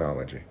the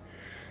technology.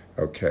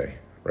 Okay,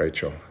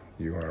 Rachel,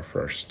 you are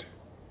first.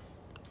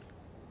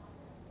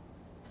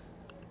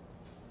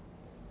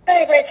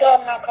 Hi, Rachel.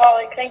 I'm an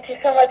alcoholic. Thank you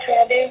so much,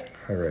 Randy.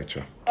 Hi,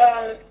 Rachel.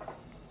 It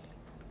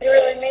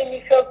really made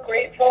me feel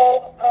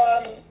grateful.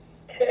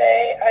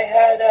 Today I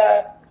had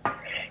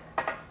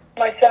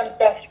my son's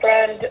best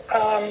friend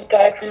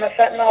died from a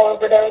fentanyl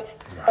overdose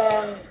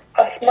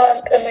last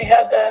month, and we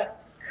had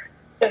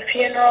the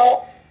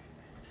funeral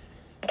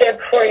day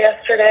before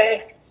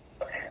yesterday,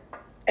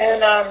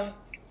 and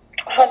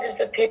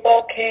hundreds of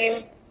people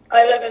came.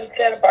 I live in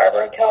Santa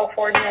Barbara,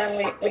 California,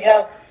 and we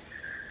have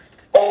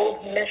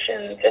old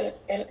missions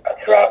in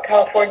throughout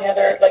California.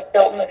 They're like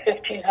built in the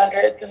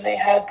 1500s, and they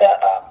had the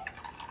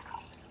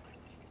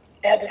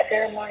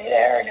ceremony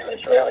there, and it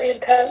was really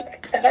intense.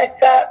 And I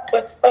sat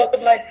with both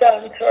of my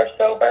sons who are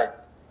sober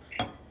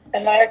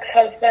and my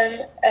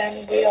ex-husband,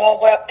 and we all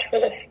wept for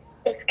this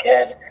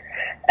kid.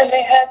 And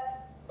they had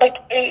like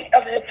 8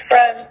 of his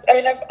friends. I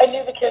mean, I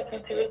knew the kid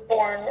since he was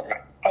born.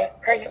 I was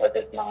pregnant with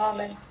his mom,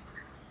 and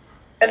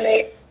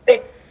they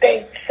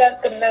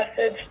sent the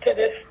message to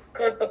this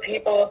group of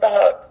people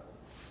about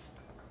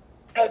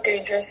how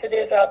dangerous it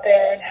is out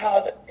there and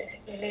how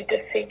you need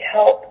to seek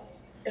help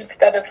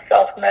instead of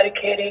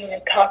self-medicating, and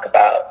talk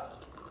about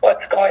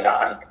what's going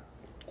on.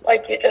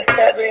 Like you just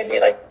said, Randy,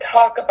 like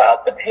talk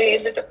about the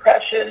pain, the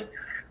depression,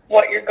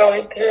 what you're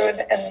going through,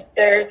 and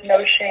there's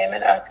no shame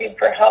in asking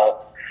for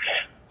help.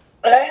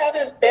 But I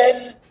haven't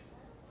been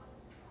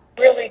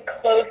really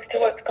close to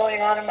what's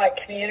going on in my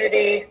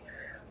community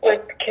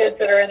with kids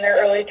that are in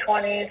their early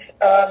 20s.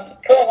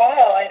 For a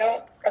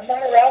while, I'm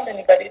not around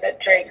anybody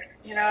that drinks,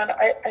 and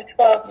I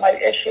still have my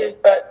issues,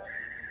 but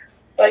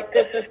like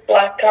this is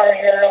black tar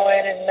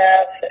heroin and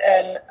meth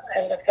and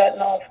the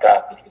fentanyl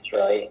stuff. This is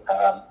really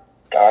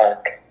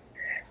dark.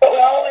 But we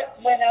all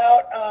went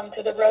out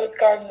to the rose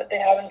garden that they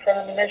have in front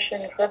of the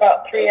mission for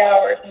about 3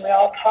 hours, and we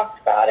all talked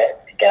about it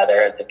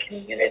together as a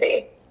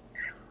community.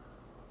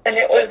 And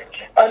it was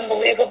just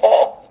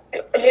unbelievable.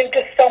 I mean,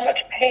 just so much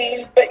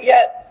pain, but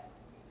yet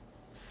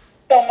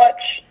so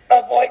much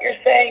of what you're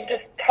saying,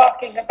 just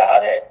talking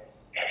about it,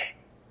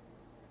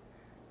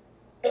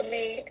 for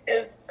me,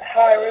 is how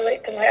I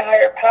relate to my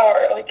higher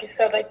power. Like you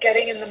said, like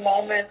getting in the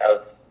moment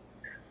of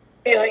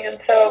feeling. And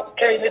so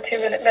during the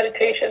 2-minute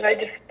meditation, I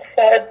just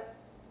said,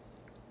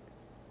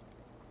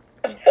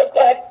 I'm so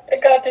glad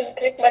that God didn't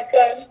take my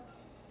son.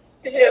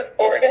 He has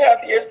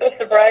 4.5 years of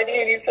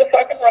sobriety, and he's a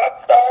fucking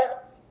rock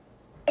star.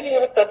 And he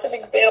was such an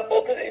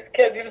example to these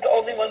kids. He was the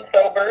only one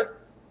sober.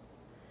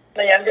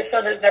 My younger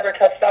son has never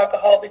touched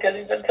alcohol because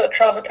he's been so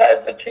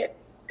traumatized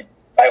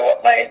by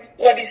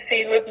what he's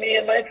seen with me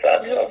and my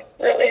son, who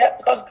really have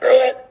gone through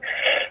it.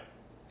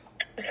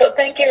 So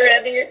thank you,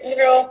 Randy.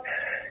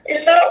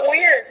 It's not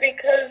weird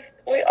because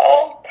we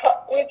all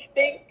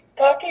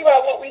talking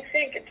about what we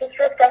think. It's just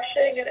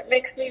refreshing, and it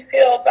makes me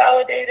feel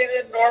validated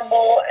and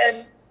normal,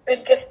 and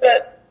just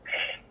that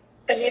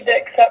I need to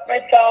accept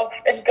myself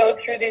and go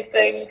through these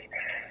things.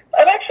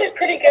 I'm actually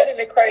pretty good in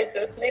a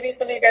crisis. Maybe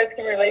some of you guys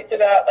can relate to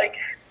that. Like,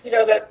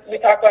 that we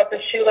talk about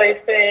the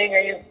shoelace thing,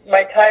 or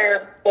my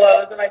tire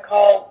blows and I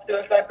call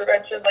suicide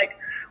prevention. Like,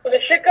 when the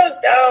shit goes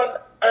down,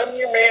 I'm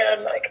your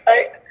man. Like,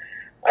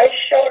 I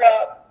showed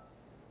up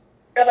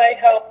and I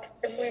helped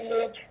and we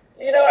moved.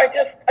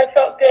 I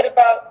felt good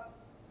about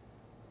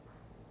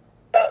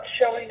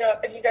showing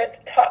up, and you guys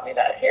taught me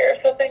that here.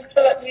 So thanks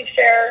for letting me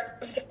share.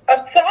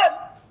 I'm sad.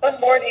 I'm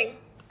mourning,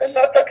 and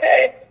that's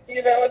okay.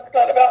 It's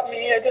not about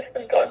me. I've just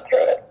been going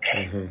through it.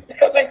 Mm-hmm.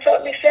 So thanks for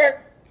letting me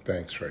share.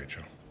 Thanks,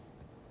 Rachel.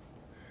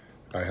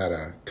 I had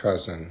a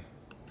cousin,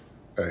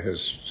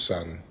 his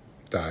son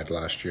died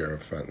last year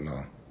of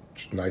fentanyl.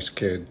 Nice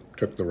kid,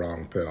 took the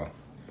wrong pill.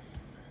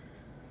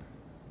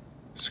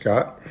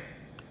 Scott?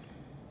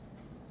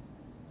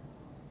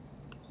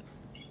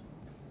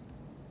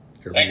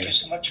 Thank you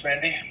so much,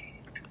 Randy.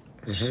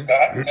 Mm-hmm.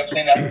 Scott,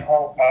 definitely not a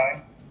call of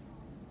mine.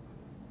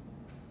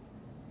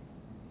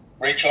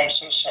 Rachel, I'm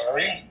so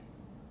sorry.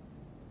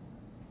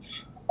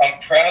 I'm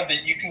proud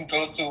that you can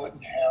go through it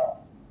now.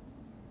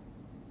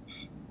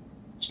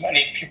 As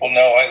many people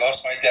know, I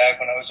lost my dad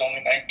when I was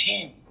only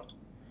 19.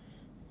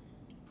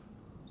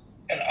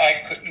 And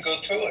I couldn't go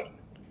through it.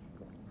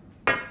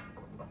 I'm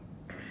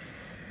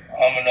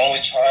an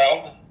only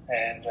child,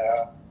 and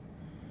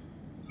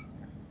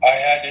I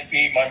had to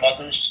be my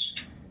mother's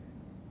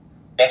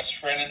best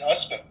friend and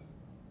husband.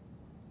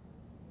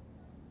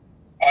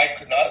 I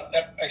could not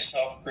let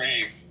myself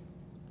grieve.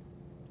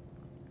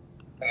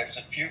 And as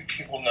a few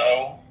people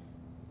know,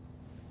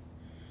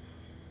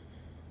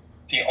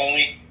 the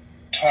only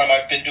time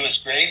I've been to his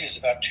grave is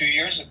about 2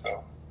 years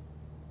ago.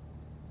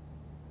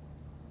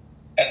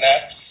 And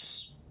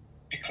that's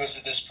because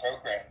of this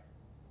program.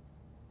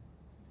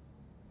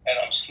 And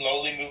I'm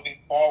slowly moving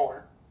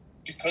forward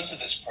because of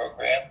this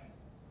program.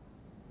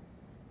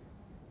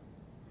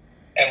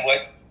 And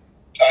what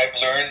I've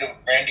learned,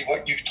 Randy,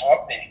 what you've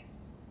taught me,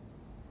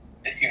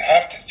 that you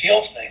have to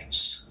feel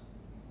things.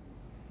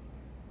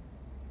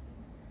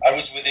 I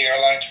was with the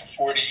airlines for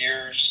 40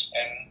 years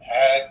and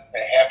had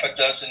a half a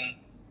dozen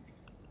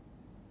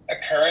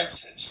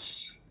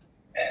occurrences.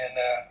 And,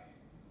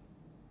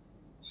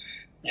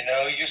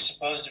 you're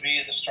supposed to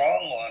be the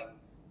strong one.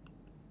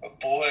 But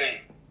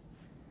boy,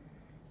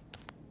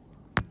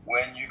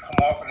 when you come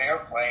off an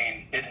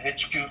airplane, it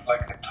hits you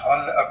like a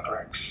ton of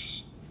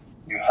bricks.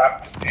 You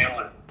have to feel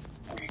it,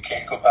 or you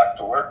can't go back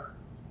to work.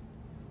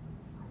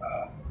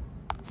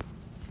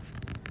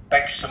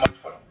 Thank you so much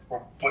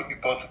for what you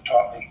both have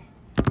taught me.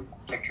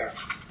 Take care.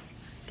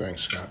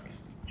 Thanks, Scott.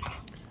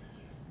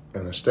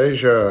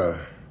 Anastasia.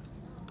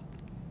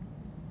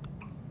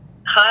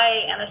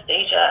 Hi,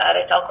 Anastasia,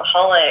 addict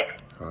alcoholic.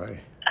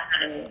 Hi.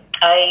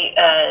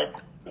 I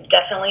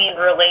definitely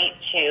relate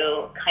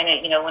to kind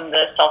of, when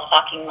the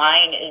self-talking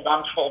mind is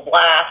on full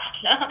blast,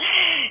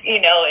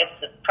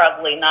 it's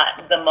probably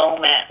not the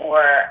moment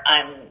where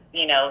I'm,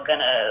 going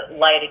to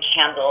light a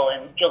candle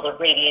and feel the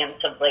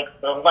radiance of like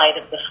the light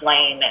of the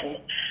flame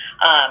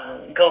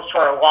and go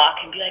for a walk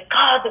and be like,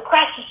 God, the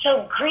grass is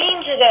so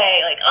green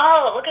today. Like,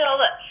 oh, look at all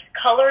the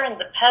color and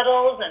the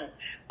petals, and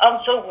I'm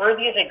so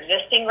worthy of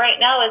existing right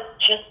now.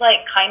 It's just like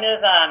kind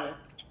of,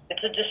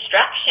 it's a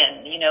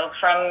distraction,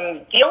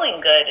 from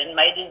feeling good. And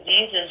my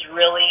disease is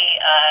really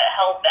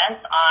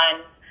hell-bent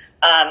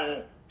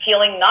on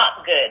feeling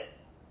not good.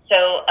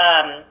 So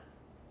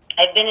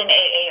I've been in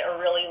AA a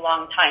really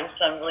long time,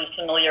 so I'm really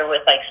familiar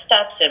with like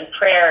steps and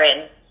prayer,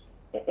 and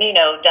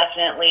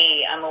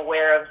definitely I'm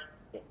aware of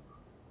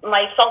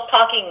my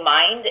self-talking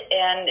mind,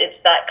 and it's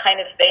that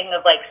kind of thing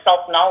of like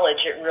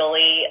self-knowledge. It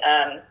really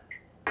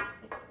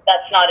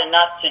that's not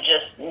enough to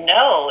just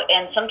know.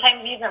 And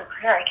sometimes even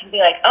prayer, I can be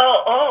like,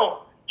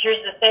 oh,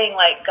 here's the thing,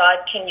 like,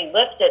 God, can you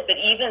lift it? But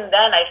even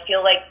then, I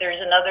feel like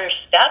there's another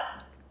step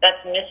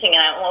that's missing.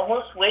 And I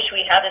almost wish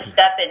we had a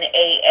step in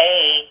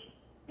AA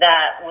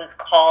that was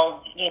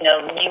called,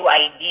 new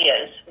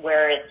ideas,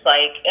 where it's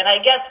like, and I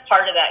guess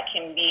part of that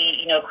can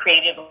be,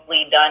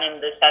 creatively done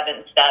in the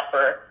 7th step,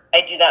 or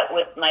I do that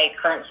with my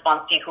current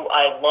sponsee who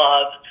I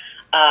love,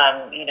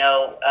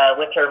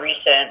 with her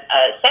recent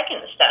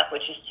 2nd step,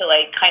 which is to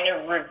like kind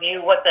of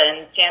review what the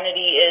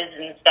insanity is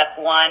in step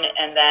 1,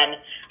 and then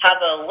have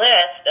a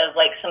list of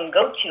like some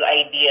go-to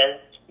ideas,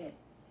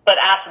 but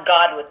ask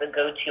God what the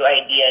go-to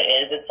idea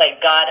is. It's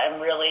like, God,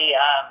 I'm really,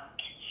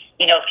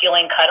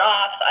 feeling cut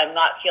off. I'm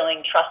not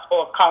feeling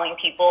trustful of calling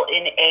people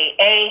in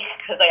AA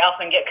because I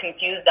often get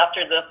confused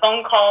after the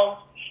phone calls,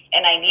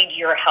 and I need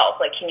your help.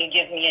 Like, can you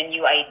give me a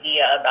new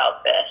idea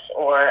about this?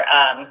 Or,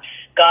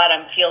 God,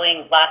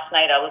 last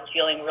night I was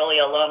feeling really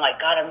alone. Like,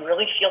 God, I'm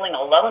really feeling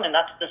alone. And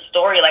that's the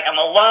story. Like, I'm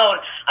alone,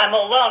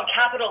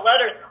 capital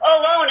letters,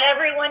 alone.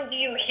 Everyone, do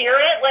you hear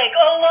it? Like,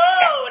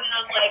 alone. And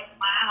I'm like,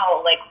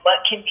 wow, like,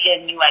 what can be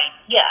a new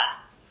idea?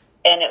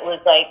 And it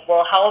was like,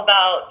 well, how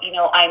about,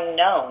 I'm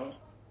known.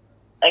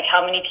 Like,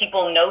 how many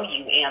people know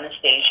you,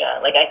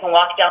 Anastasia? Like, I can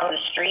walk down the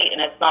street and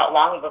it's not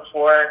long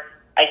before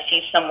I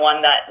see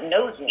someone that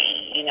knows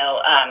me,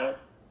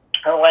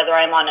 or whether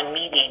I'm on a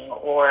meeting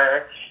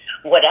or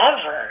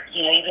whatever,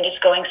 even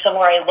just going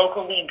somewhere I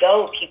locally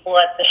go, people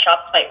at the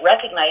shops might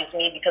recognize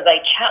me because I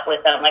chat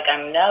with them like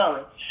I'm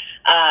known.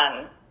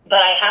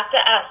 But I have to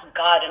ask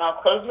God, and I'll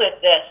close with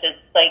this. It's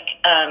like,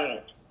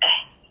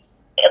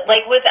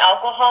 like with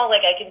alcohol,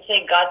 like I can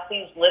say, God,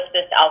 please lift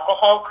this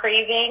alcohol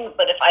craving.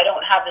 But if I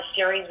don't have a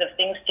series of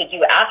things to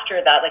do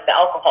after that, like the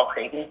alcohol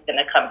craving is going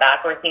to come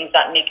back, or things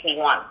that make me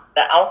want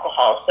the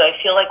alcohol. So I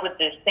feel like with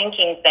this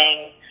thinking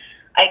thing,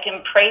 I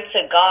can pray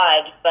to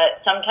God,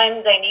 but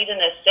sometimes I need an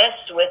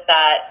assist with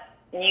that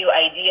new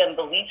idea and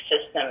belief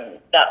system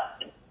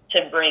that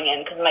to bring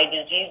in, because my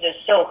disease is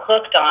so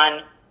hooked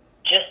on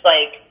just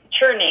like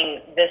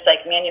churning this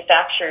like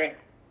manufactured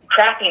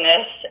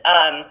crappiness.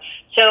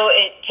 So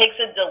it takes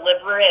a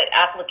deliberate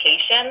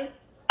application.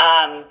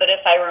 But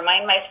if I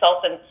remind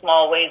myself in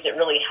small ways, it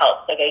really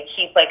helps. Like I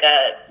keep like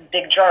a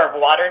big jar of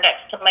water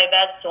next to my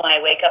bed, so when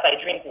I wake up, I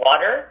drink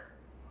water.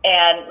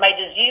 And my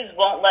disease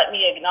won't let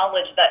me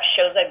acknowledge that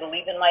shows I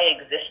believe in my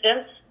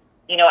existence.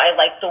 You know, I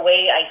like the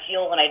way I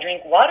feel when I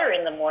drink water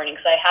in the morning,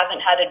 because I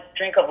haven't had a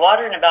drink of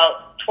water in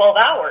about 12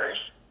 hours.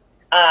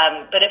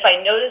 But if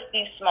I notice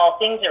these small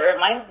things, it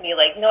reminds me,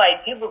 like, no,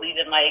 I do believe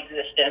in my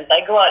existence.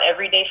 I go out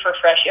every day for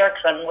fresh air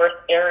because I'm worth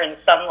air and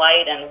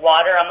sunlight and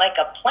water. I'm like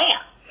a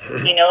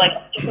plant, you know, like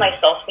I give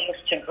myself things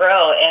to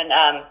grow.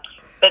 And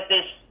but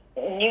this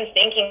new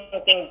thinking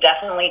thing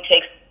definitely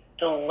takes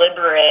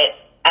deliberate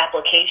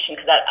application,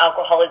 because that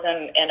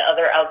alcoholism and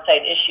other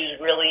outside issues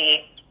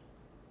really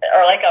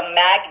are like a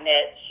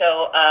magnet.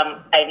 So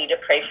I need to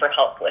pray for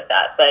help with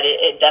that. But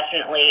it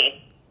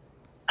definitely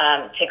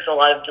takes a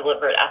lot of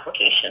deliberate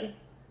application.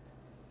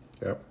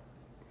 Yep.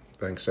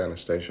 Thanks,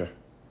 Anastasia.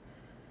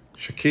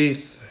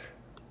 Shakith.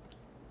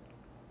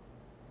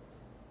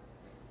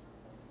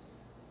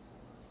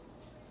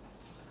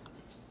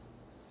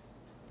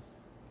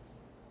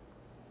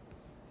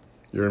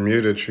 You're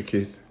muted,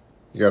 Shakith.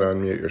 You got to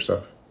unmute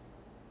yourself.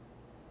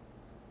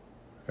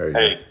 There you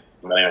Hey,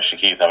 my name is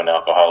Shakith. I'm an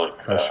alcoholic.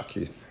 go. Hi,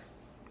 Shakith.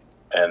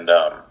 And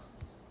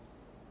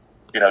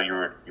you know,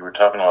 you were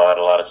talking about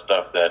a lot of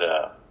stuff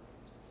that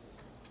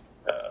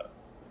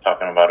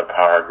talking about a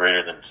power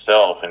greater than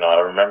self. You know, I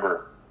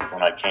remember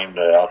when I came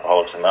to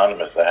Alcoholics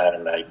Anonymous, I had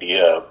an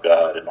idea of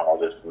God and all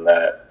this and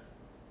that,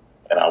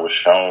 and I was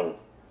shown,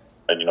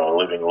 you know, a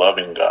living,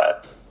 loving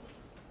God,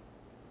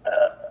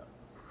 a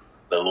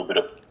little bit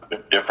of a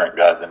different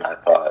God than I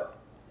thought.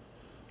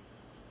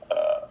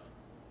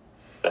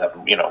 That,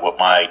 you know, what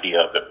my idea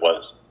of it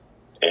was,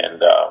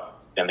 and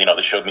you know,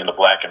 they showed me in the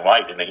black and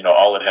white, and you know,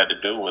 all it had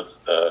to do was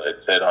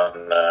it said on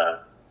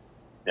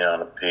you know, on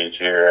the page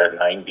here at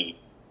 90.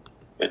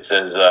 It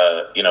says,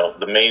 you know,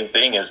 the main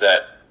thing is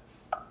that,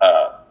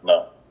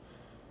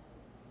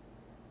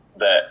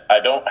 that I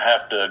don't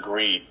have to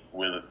agree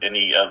with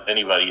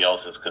anybody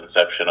else's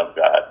conception of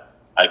God.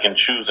 I can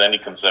choose any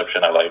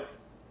conception I like,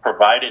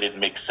 provided it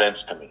makes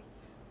sense to me.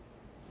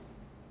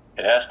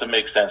 It has to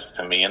make sense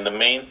to me. And the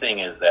main thing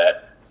is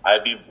that I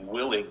be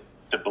willing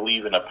to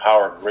believe in a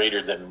power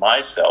greater than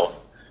myself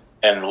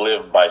and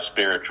live by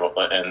spiritual,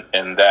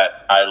 and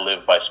that I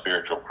live by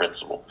spiritual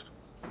principles.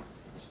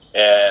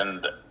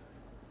 And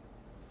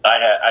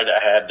I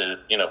had to,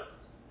 you know,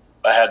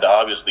 I had to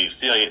obviously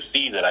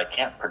see that I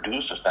can't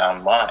produce a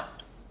sound mind.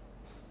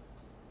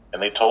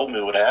 And they told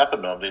me what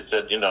happened to them. They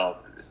said, you know,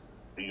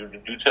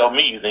 you tell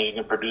me you think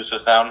you can produce a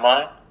sound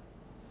mind?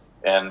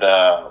 And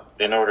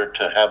in order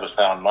to have a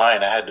sound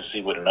mind, I had to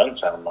see what an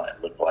unsound mind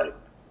looked like.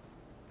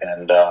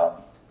 And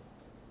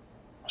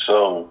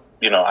so,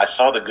 you know, I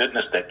saw the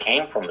goodness that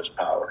came from this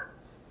power.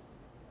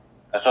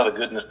 I saw the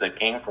goodness that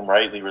came from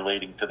rightly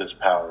relating to this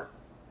power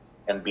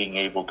and being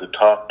able to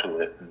talk to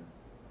it.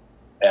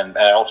 And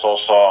I also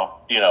saw,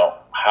 you know,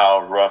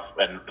 how rough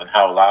and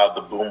how loud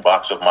the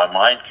boombox of my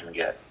mind can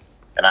get,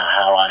 and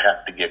how I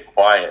have to get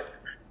quiet,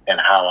 and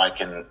how I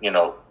can, you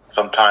know,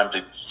 sometimes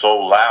it's so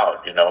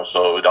loud, you know.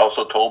 So it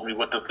also told me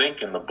what to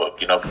think in the book,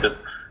 you know, because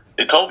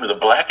it told me the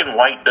black and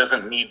white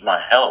doesn't need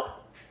my help.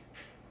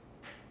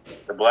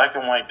 The black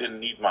and white didn't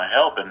need my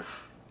help. And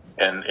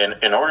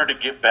in order to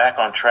get back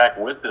on track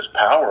with this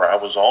power, I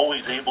was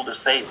always able to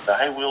say,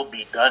 thy will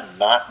be done,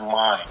 not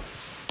mine.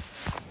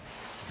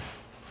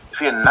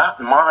 See, and not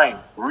mine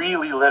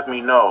really let me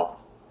know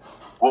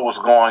what was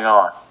going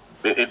on.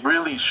 It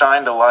really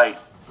shined a light.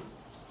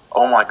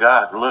 Oh my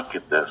God, look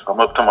at this. I'm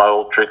up to my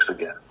old tricks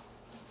again.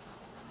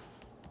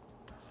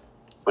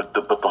 But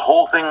the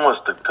whole thing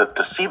was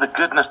to see the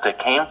goodness that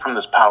came from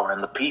this power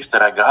and the peace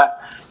that I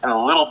got and a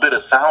little bit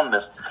of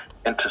soundness,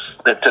 and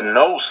to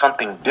know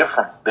something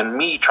different than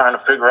me trying to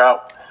figure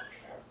out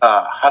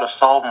how to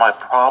solve my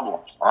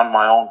problems on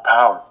my own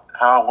power.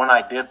 How when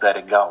I did that,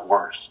 it got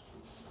worse.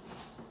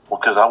 Well,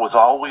 because I was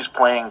always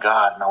playing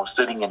God, and I was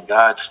sitting in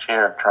God's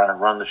chair trying to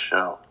run the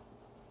show.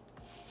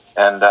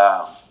 And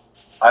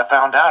I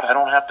found out I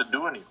don't have to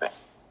do anything.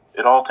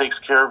 It all takes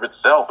care of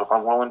itself if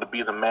I'm willing to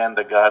be the man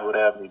that God would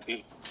have me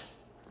be.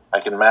 I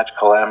can match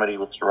calamity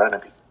with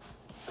serenity.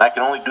 And I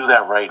can only do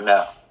that right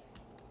now.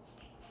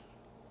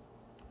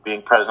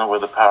 Being present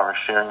with the power,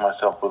 sharing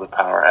myself with the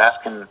power,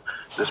 asking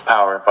this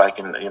power if I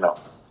can, you know,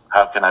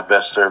 how can I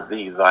best serve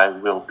thee? Thy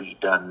will be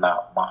done,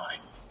 not mine.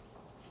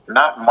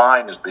 Not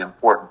mine is the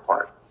important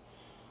part.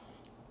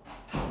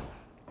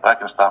 If I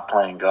can stop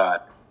playing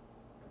God.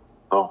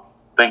 So,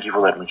 thank you for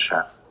letting me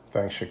share.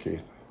 Thanks,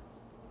 Shakith.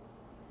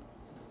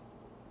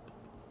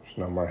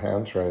 There's no more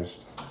hands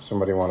raised.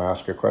 Somebody want to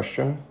ask a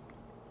question?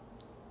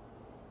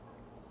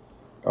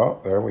 Oh,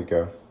 there we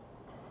go.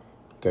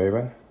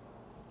 David?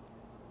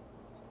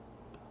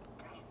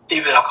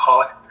 David,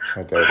 alcoholic.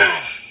 Hi, David.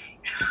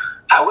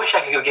 I wish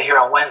I could get here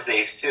on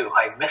Wednesdays, too.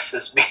 I miss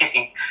this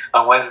meeting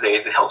on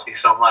Wednesdays. It helps me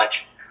so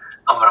much.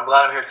 But I'm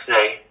glad I'm here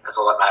today. That's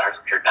all that matters.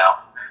 I'm here now.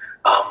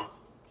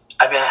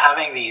 I've been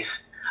having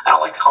these, I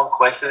don't like to call them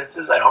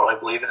coincidences. I don't really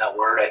believe in that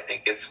word. I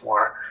think it's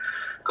more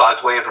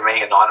God's way of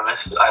remaining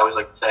anonymous, I always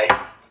like to say.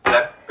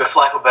 But for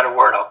lack of a better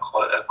word, I'll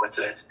call it a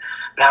coincidence.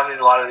 I've been having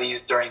a lot of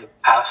these during the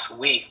past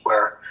week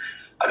where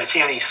I've been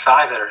seeing these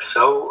signs that are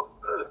so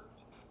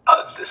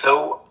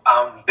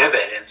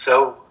vivid and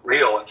so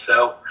real and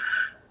so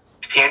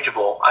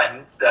tangible,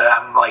 and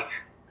that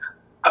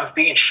I'm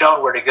being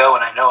shown where to go,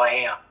 and I know I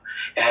am.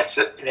 And it's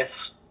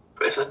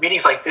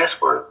meetings like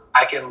this where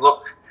I can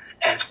look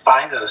and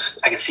find those,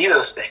 I can see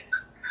those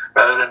things,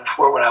 rather than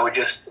before when I would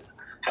just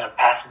kind of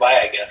pass by,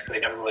 I guess, because I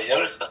never really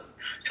noticed them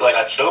until I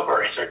got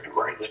sober and started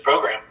working this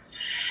program.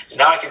 And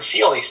now I can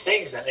see all these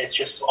things, and it's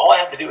just all I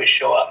have to do is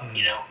show up.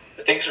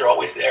 The things are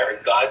always there,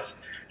 and God's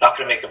not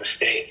going to make a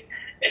mistake.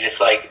 And it's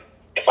like,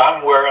 if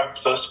I'm where I'm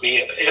supposed to be,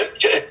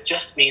 it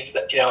just means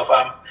that,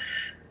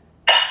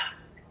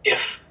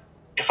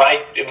 if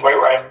I am right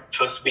where I'm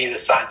supposed to be, the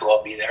signs will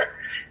all be there.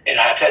 And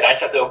I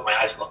just have to open my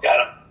eyes and look at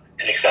them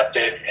and accept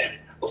it and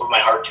open my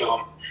heart to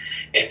them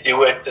and do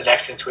what the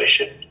next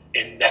intuitive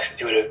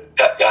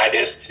guide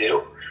is to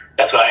do.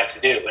 That's what I have to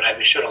do. And I've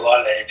been shown a lot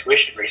of that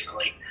intuition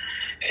recently.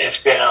 And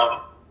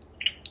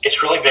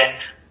it's really been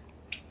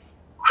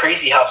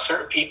crazy how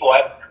certain people,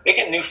 I'm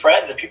making new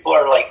friends, and people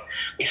are like,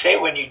 we say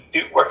when you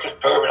do work in the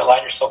program and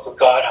align yourself with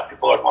God, how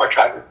people are more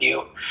attracted to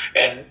you,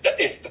 and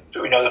it's the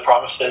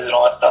promises and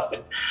all that stuff,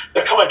 and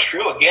they're coming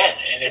true again.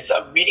 And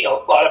I'm meeting a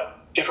lot of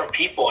different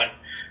people, and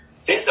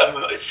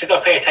I'm sitting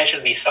up paying attention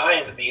to these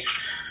signs and these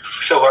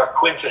so-called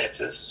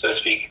coincidences, so to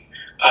speak.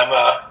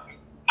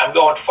 I'm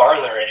going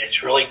farther, and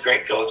it's really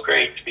great. Feels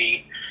great to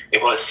be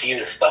able to see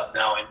this stuff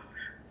now and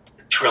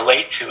to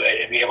relate to it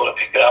and be able to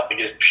pick it up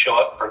and just show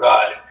up for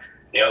God.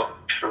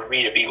 For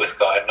me to be with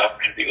God, not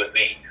for Him to be with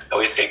me. I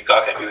always say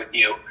God can be with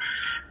you,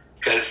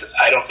 because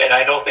I don't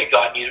think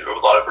God needs a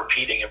lot of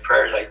repeating in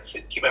prayers. I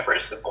keep my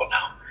prayers simple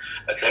now,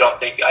 because I don't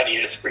think I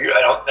need this.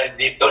 I don't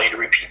need to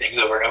repeat things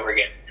over and over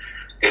again,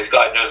 because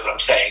God knows what I'm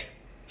saying.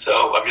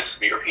 So I'm just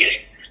be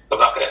repeating.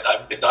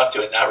 I've been not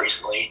doing that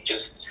recently.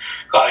 Just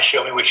God,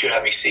 show me what you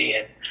have me see,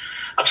 and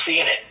I'm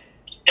seeing it,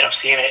 and I'm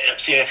seeing it, and I'm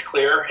seeing it's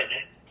clear, and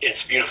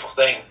it's a beautiful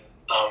thing.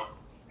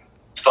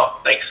 So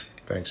thanks.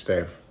 Thanks,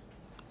 Dave.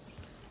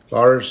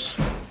 Lars?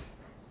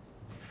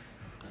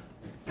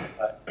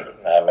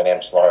 My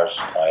name's Lars.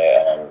 I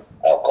am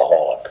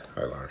alcoholic.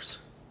 Hi, Lars.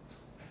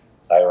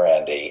 Hi,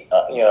 Randy.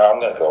 I'm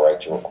going to go right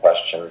to a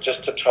question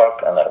just to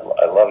talk, and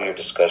I love your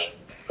discussion.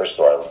 First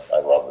of all, I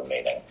love the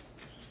meeting.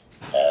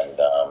 And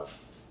I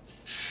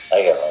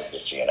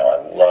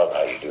love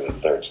how you do the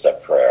third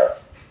step prayer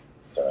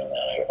during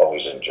that. I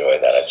always enjoy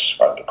that. I just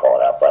wanted to call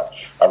it out. But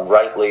I'm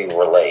rightly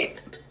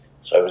relate.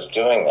 So I was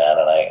doing that,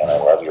 and I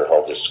love your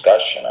whole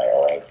discussion. I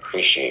really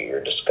appreciate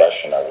your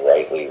discussion on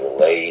rightly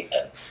relate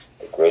and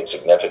the great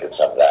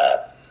significance of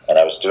that. And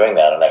I was doing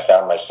that, and I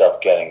found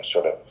myself getting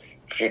sort of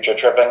future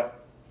tripping.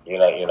 You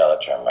know the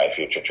term, right?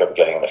 Future trip,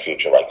 getting in the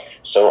future.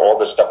 So all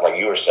this stuff, like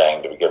you were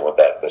saying to begin with,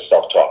 the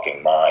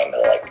self-talking mind,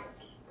 like,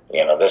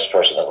 this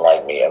person doesn't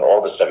like me, and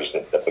all this stuff you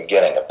said at the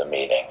beginning of the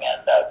meeting.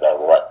 And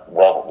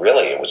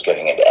really, it was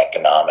getting into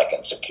economic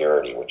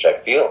insecurity, which I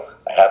feel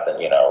I have the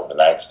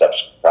 9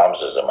 steps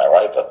promises in my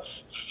life of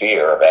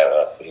fear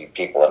about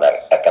people in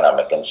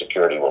economic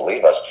insecurity will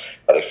leave us.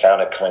 But I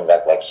found it coming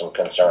back like some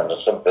concerns and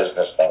some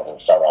business things and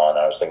so on.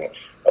 I was thinking,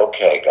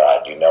 okay,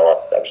 God,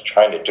 I was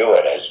trying to do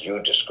it as you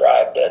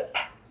described it,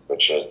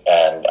 but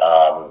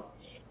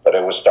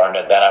it was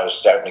starting to, then I was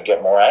starting to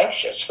get more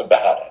anxious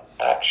about it,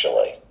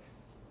 actually.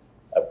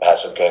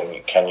 Pastor,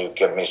 can you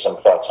give me some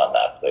thoughts on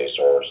that, please,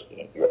 or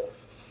your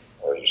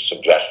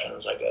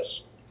suggestions, I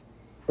guess?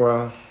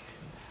 Well,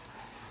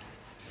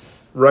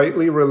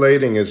 rightly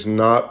relating is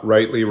not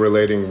rightly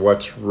relating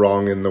what's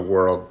wrong in the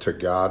world to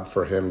God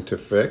for Him to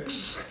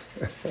fix.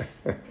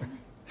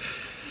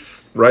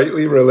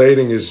 Rightly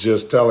relating is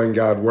just telling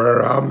God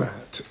where I'm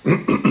at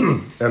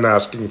and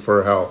asking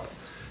for help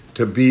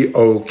to be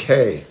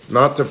okay,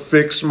 not to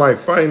fix my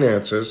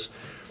finances,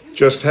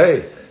 just,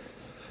 hey,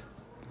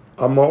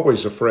 I'm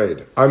always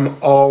afraid. I'm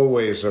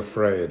always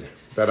afraid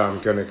that I'm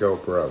going to go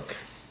broke,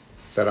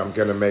 that I'm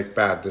going to make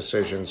bad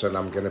decisions, and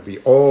I'm going to be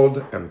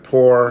old and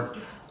poor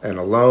and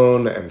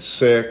alone and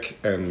sick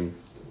and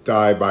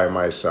die by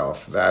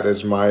myself. That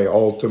is my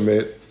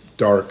ultimate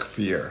dark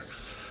fear.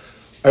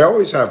 I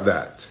always have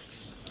that.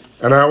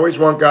 And I always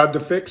want God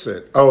to fix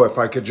it. Oh, if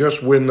I could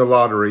just win the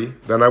lottery,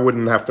 then I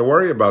wouldn't have to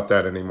worry about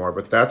that anymore.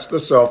 But that's the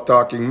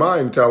self-talking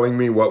mind telling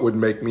me what would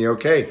make me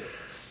okay.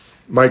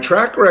 My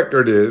track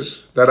record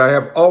is that I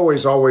have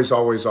always, every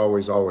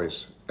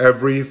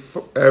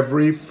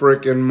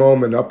frickin'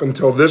 moment up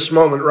until this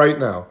moment right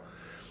now,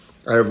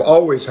 I have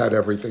always had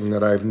everything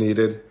that I've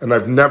needed, and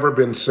I've never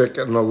been sick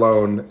and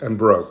alone and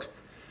broke.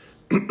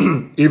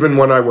 Even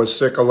when I was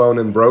sick, alone,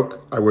 and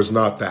broke, I was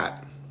not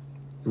that.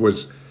 It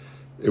was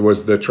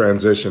the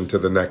transition to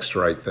the next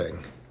right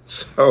thing.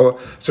 So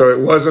it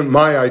wasn't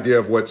my idea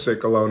of what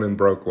sick, alone, and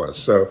broke was.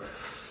 So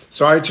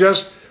I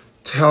just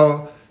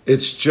tell,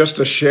 it's just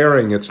a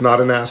sharing. It's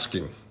not an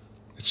asking.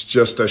 It's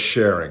just a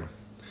sharing.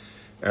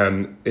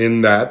 And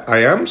in that, I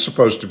am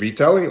supposed to be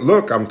telling,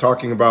 look, I'm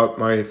talking about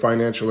my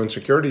financial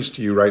insecurities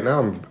to you right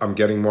now. I'm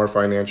getting more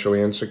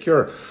financially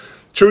insecure.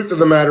 Truth of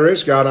the matter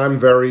is, God, I'm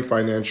very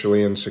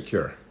financially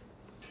insecure.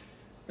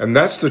 And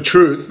that's the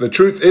truth. The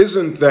truth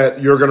isn't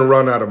that you're going to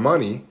run out of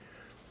money.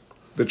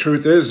 The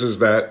truth is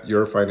that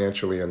you're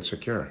financially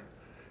insecure.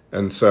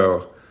 And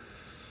so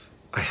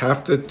I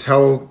have to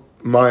tell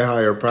my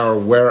higher power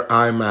where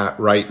I'm at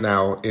right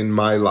now in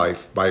my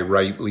life by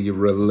rightly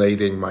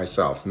relating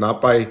myself,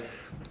 not by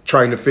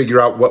trying to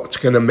figure out what's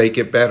going to make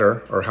it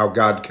better or how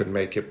God can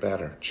make it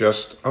better.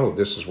 Just, oh,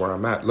 this is where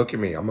I'm at. Look at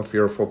me. I'm a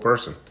fearful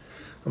person.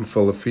 I'm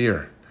full of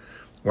fear.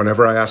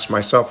 Whenever I ask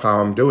myself how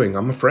I'm doing,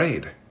 I'm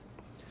afraid.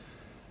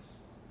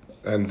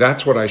 And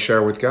that's what I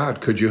share with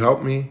God. Could you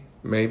help me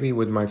maybe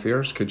with my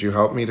fears? Could you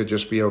help me to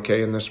just be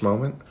okay in this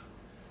moment?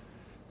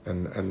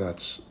 And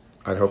that's,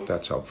 I hope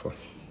that's helpful.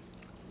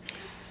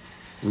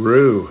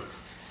 Rue.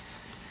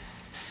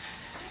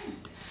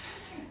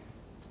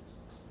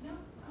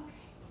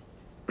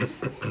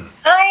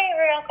 Hi,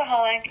 Rue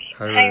Alcoholic.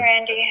 Hi, Rue. Hi,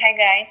 Randy. Hi,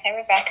 guys. Hi,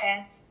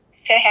 Rebecca.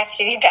 So happy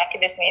to be back at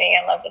this meeting.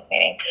 I love this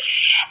meeting.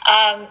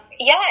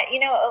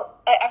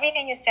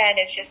 Everything you said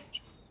is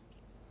just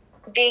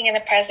being in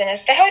the present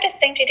is the hardest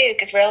thing to do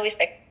because we're always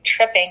like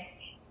tripping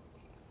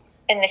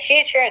in the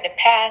future, the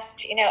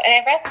past, and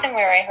I read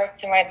somewhere, I heard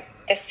somewhere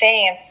the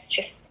saying, it's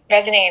just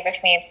resonated with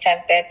me. It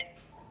said that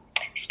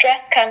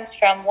stress comes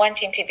from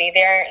wanting to be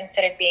there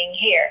instead of being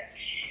here.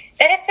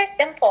 That is so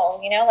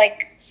simple,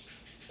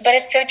 but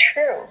it's so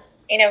true.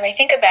 When I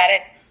think about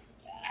it,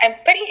 I'm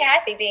pretty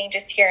happy being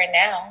just here and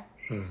now.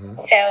 Mm-hmm.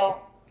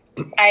 So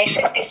I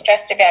shouldn't be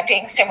stressed about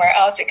being somewhere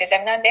else because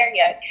I'm not there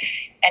yet.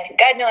 And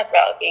God knows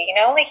where I'll be.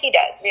 Only He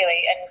does,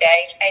 really. And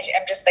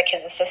I'm just like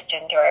His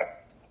assistant or,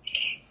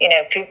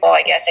 people,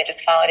 I guess. I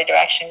just follow the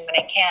direction when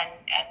I can.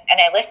 And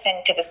I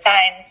listen to the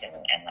signs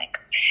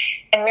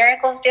and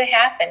miracles do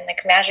happen.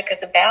 Like magic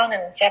is abound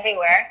and it's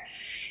everywhere.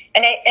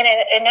 And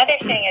another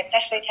thing, it's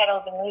actually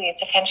titled The Movie.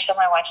 It's a French film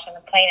I watched on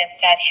the plane. It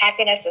said,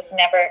 happiness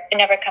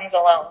never comes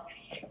alone.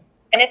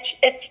 And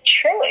it's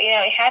true.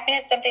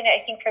 Happiness is something that I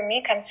think for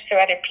me comes through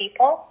other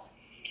people,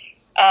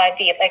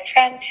 be it like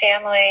friends,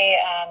 family,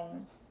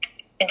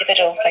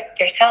 individuals like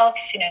yourselves,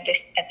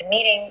 at the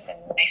meetings and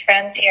my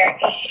friends here.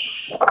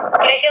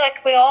 But I feel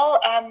like we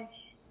all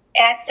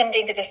add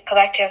something to this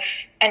collective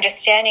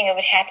understanding of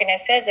what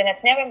happiness is, and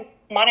it's never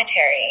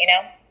monetary,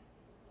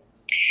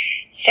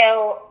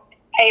 So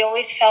I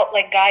always felt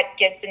like God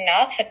gives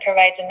enough and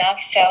provides enough,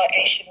 so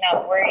I should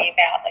not worry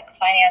about like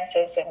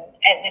finances and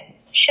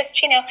it's just,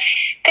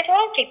 because we're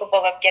all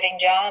capable of getting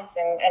jobs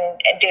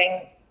and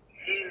doing,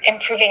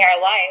 improving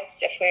our lives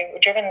if we were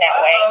driven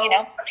that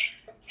way,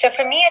 So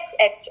for me,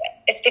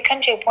 it's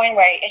become to a point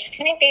where I just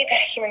want to be a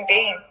better human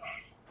being.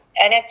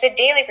 And it's a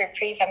daily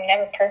reprieve. I'm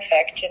never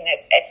perfect, and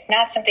it's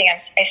not something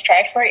I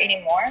strive for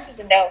anymore,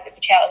 even though as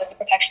a child I was a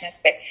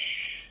perfectionist, but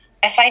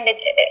I find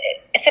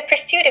it's a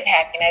pursuit of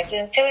happiness,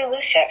 and it's so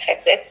elusive.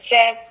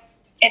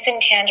 It's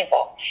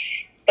intangible.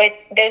 But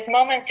those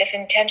moments of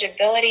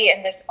intangibility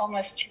and this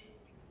almost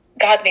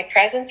godly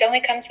presence only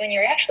comes when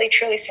you're actually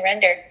truly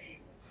surrendered,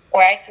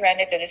 or I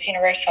surrender to this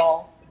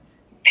universal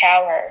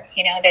power,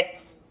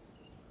 that's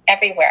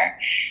everywhere.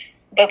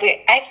 But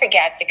I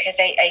forget because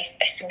I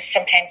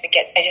sometimes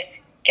I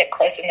just get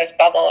close in this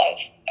bubble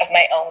of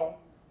my own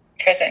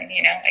prison,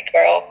 like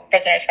we're all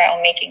prisoners for our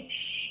own making.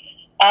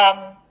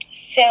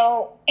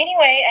 So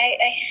anyway,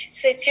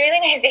 so it's a really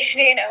nice day to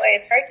be in LA.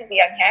 It's hard to be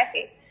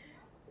unhappy.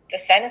 The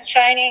sun is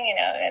shining,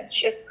 and it's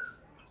just,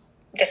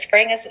 the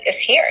spring is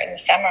here in the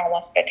summer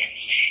almost. But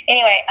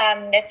anyway,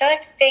 that's all I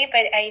have to say,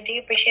 but I do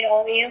appreciate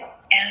all of you,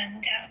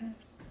 and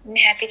I'm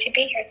happy to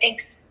be here.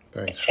 Thanks.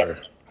 Thanks, sir.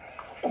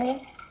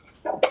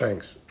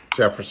 Thanks.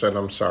 Jefferson,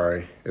 I'm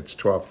sorry. It's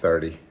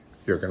 12:30.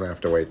 You're going to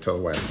have to wait till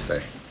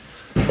Wednesday.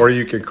 Or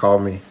you can call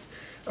me.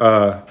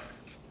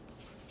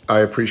 I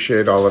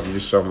appreciate all of you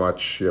so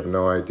much. You have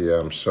no idea.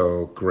 I'm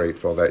so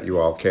grateful that you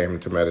all came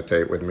to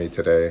meditate with me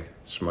today.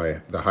 It's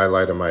the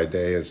highlight of my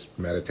day is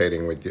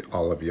meditating with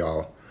all of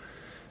y'all.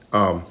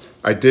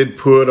 I did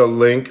put a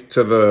link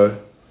to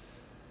the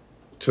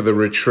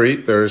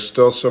retreat. There's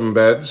still some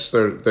beds.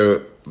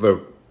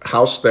 The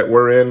house that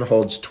we're in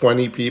holds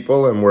 20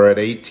 people, and we're at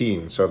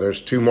 18. So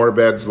there's 2 more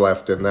beds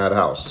left in that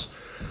house.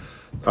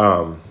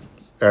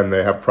 And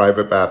they have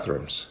private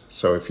bathrooms.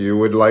 So if you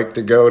would like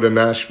to go to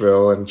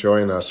Nashville and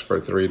join us for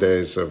 3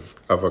 days of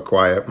a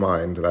quiet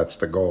mind, that's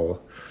the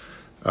goal.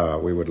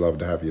 We would love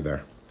to have you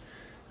there.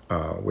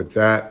 With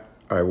that,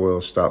 I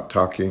will stop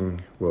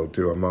talking. We'll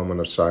do a moment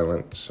of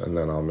silence, and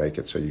then I'll make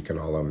it so you can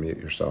all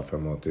unmute yourself,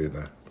 and we'll do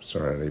the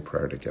Serenity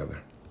Prayer together.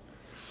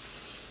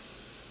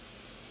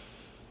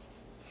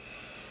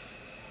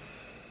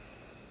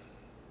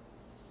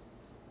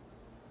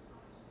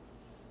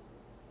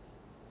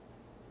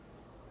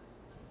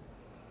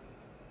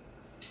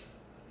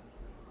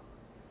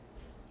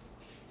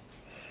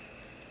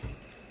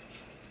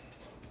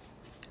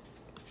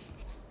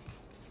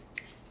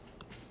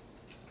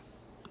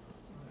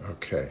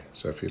 Okay,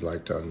 so if you'd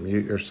like to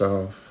unmute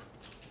yourself.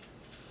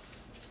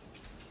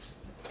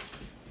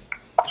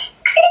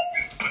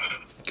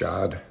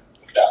 God.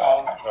 Things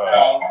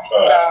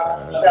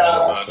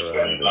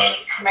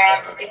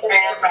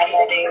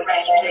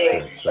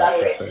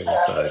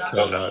I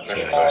cannot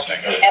change.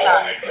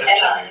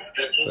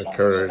 The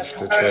courage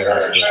to change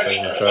the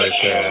things I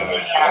can.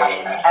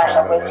 And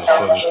the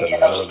wisdom to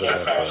know the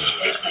difference.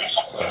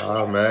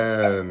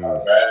 Amen.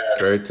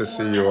 Great to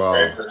see you all.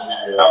 Thank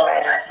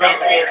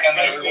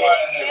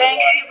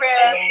you,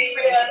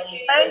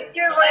 Randy. Thank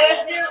you,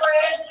 Randy.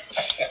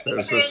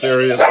 There's a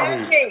serious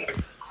need.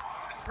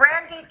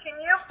 Randy, can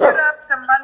you put up the money?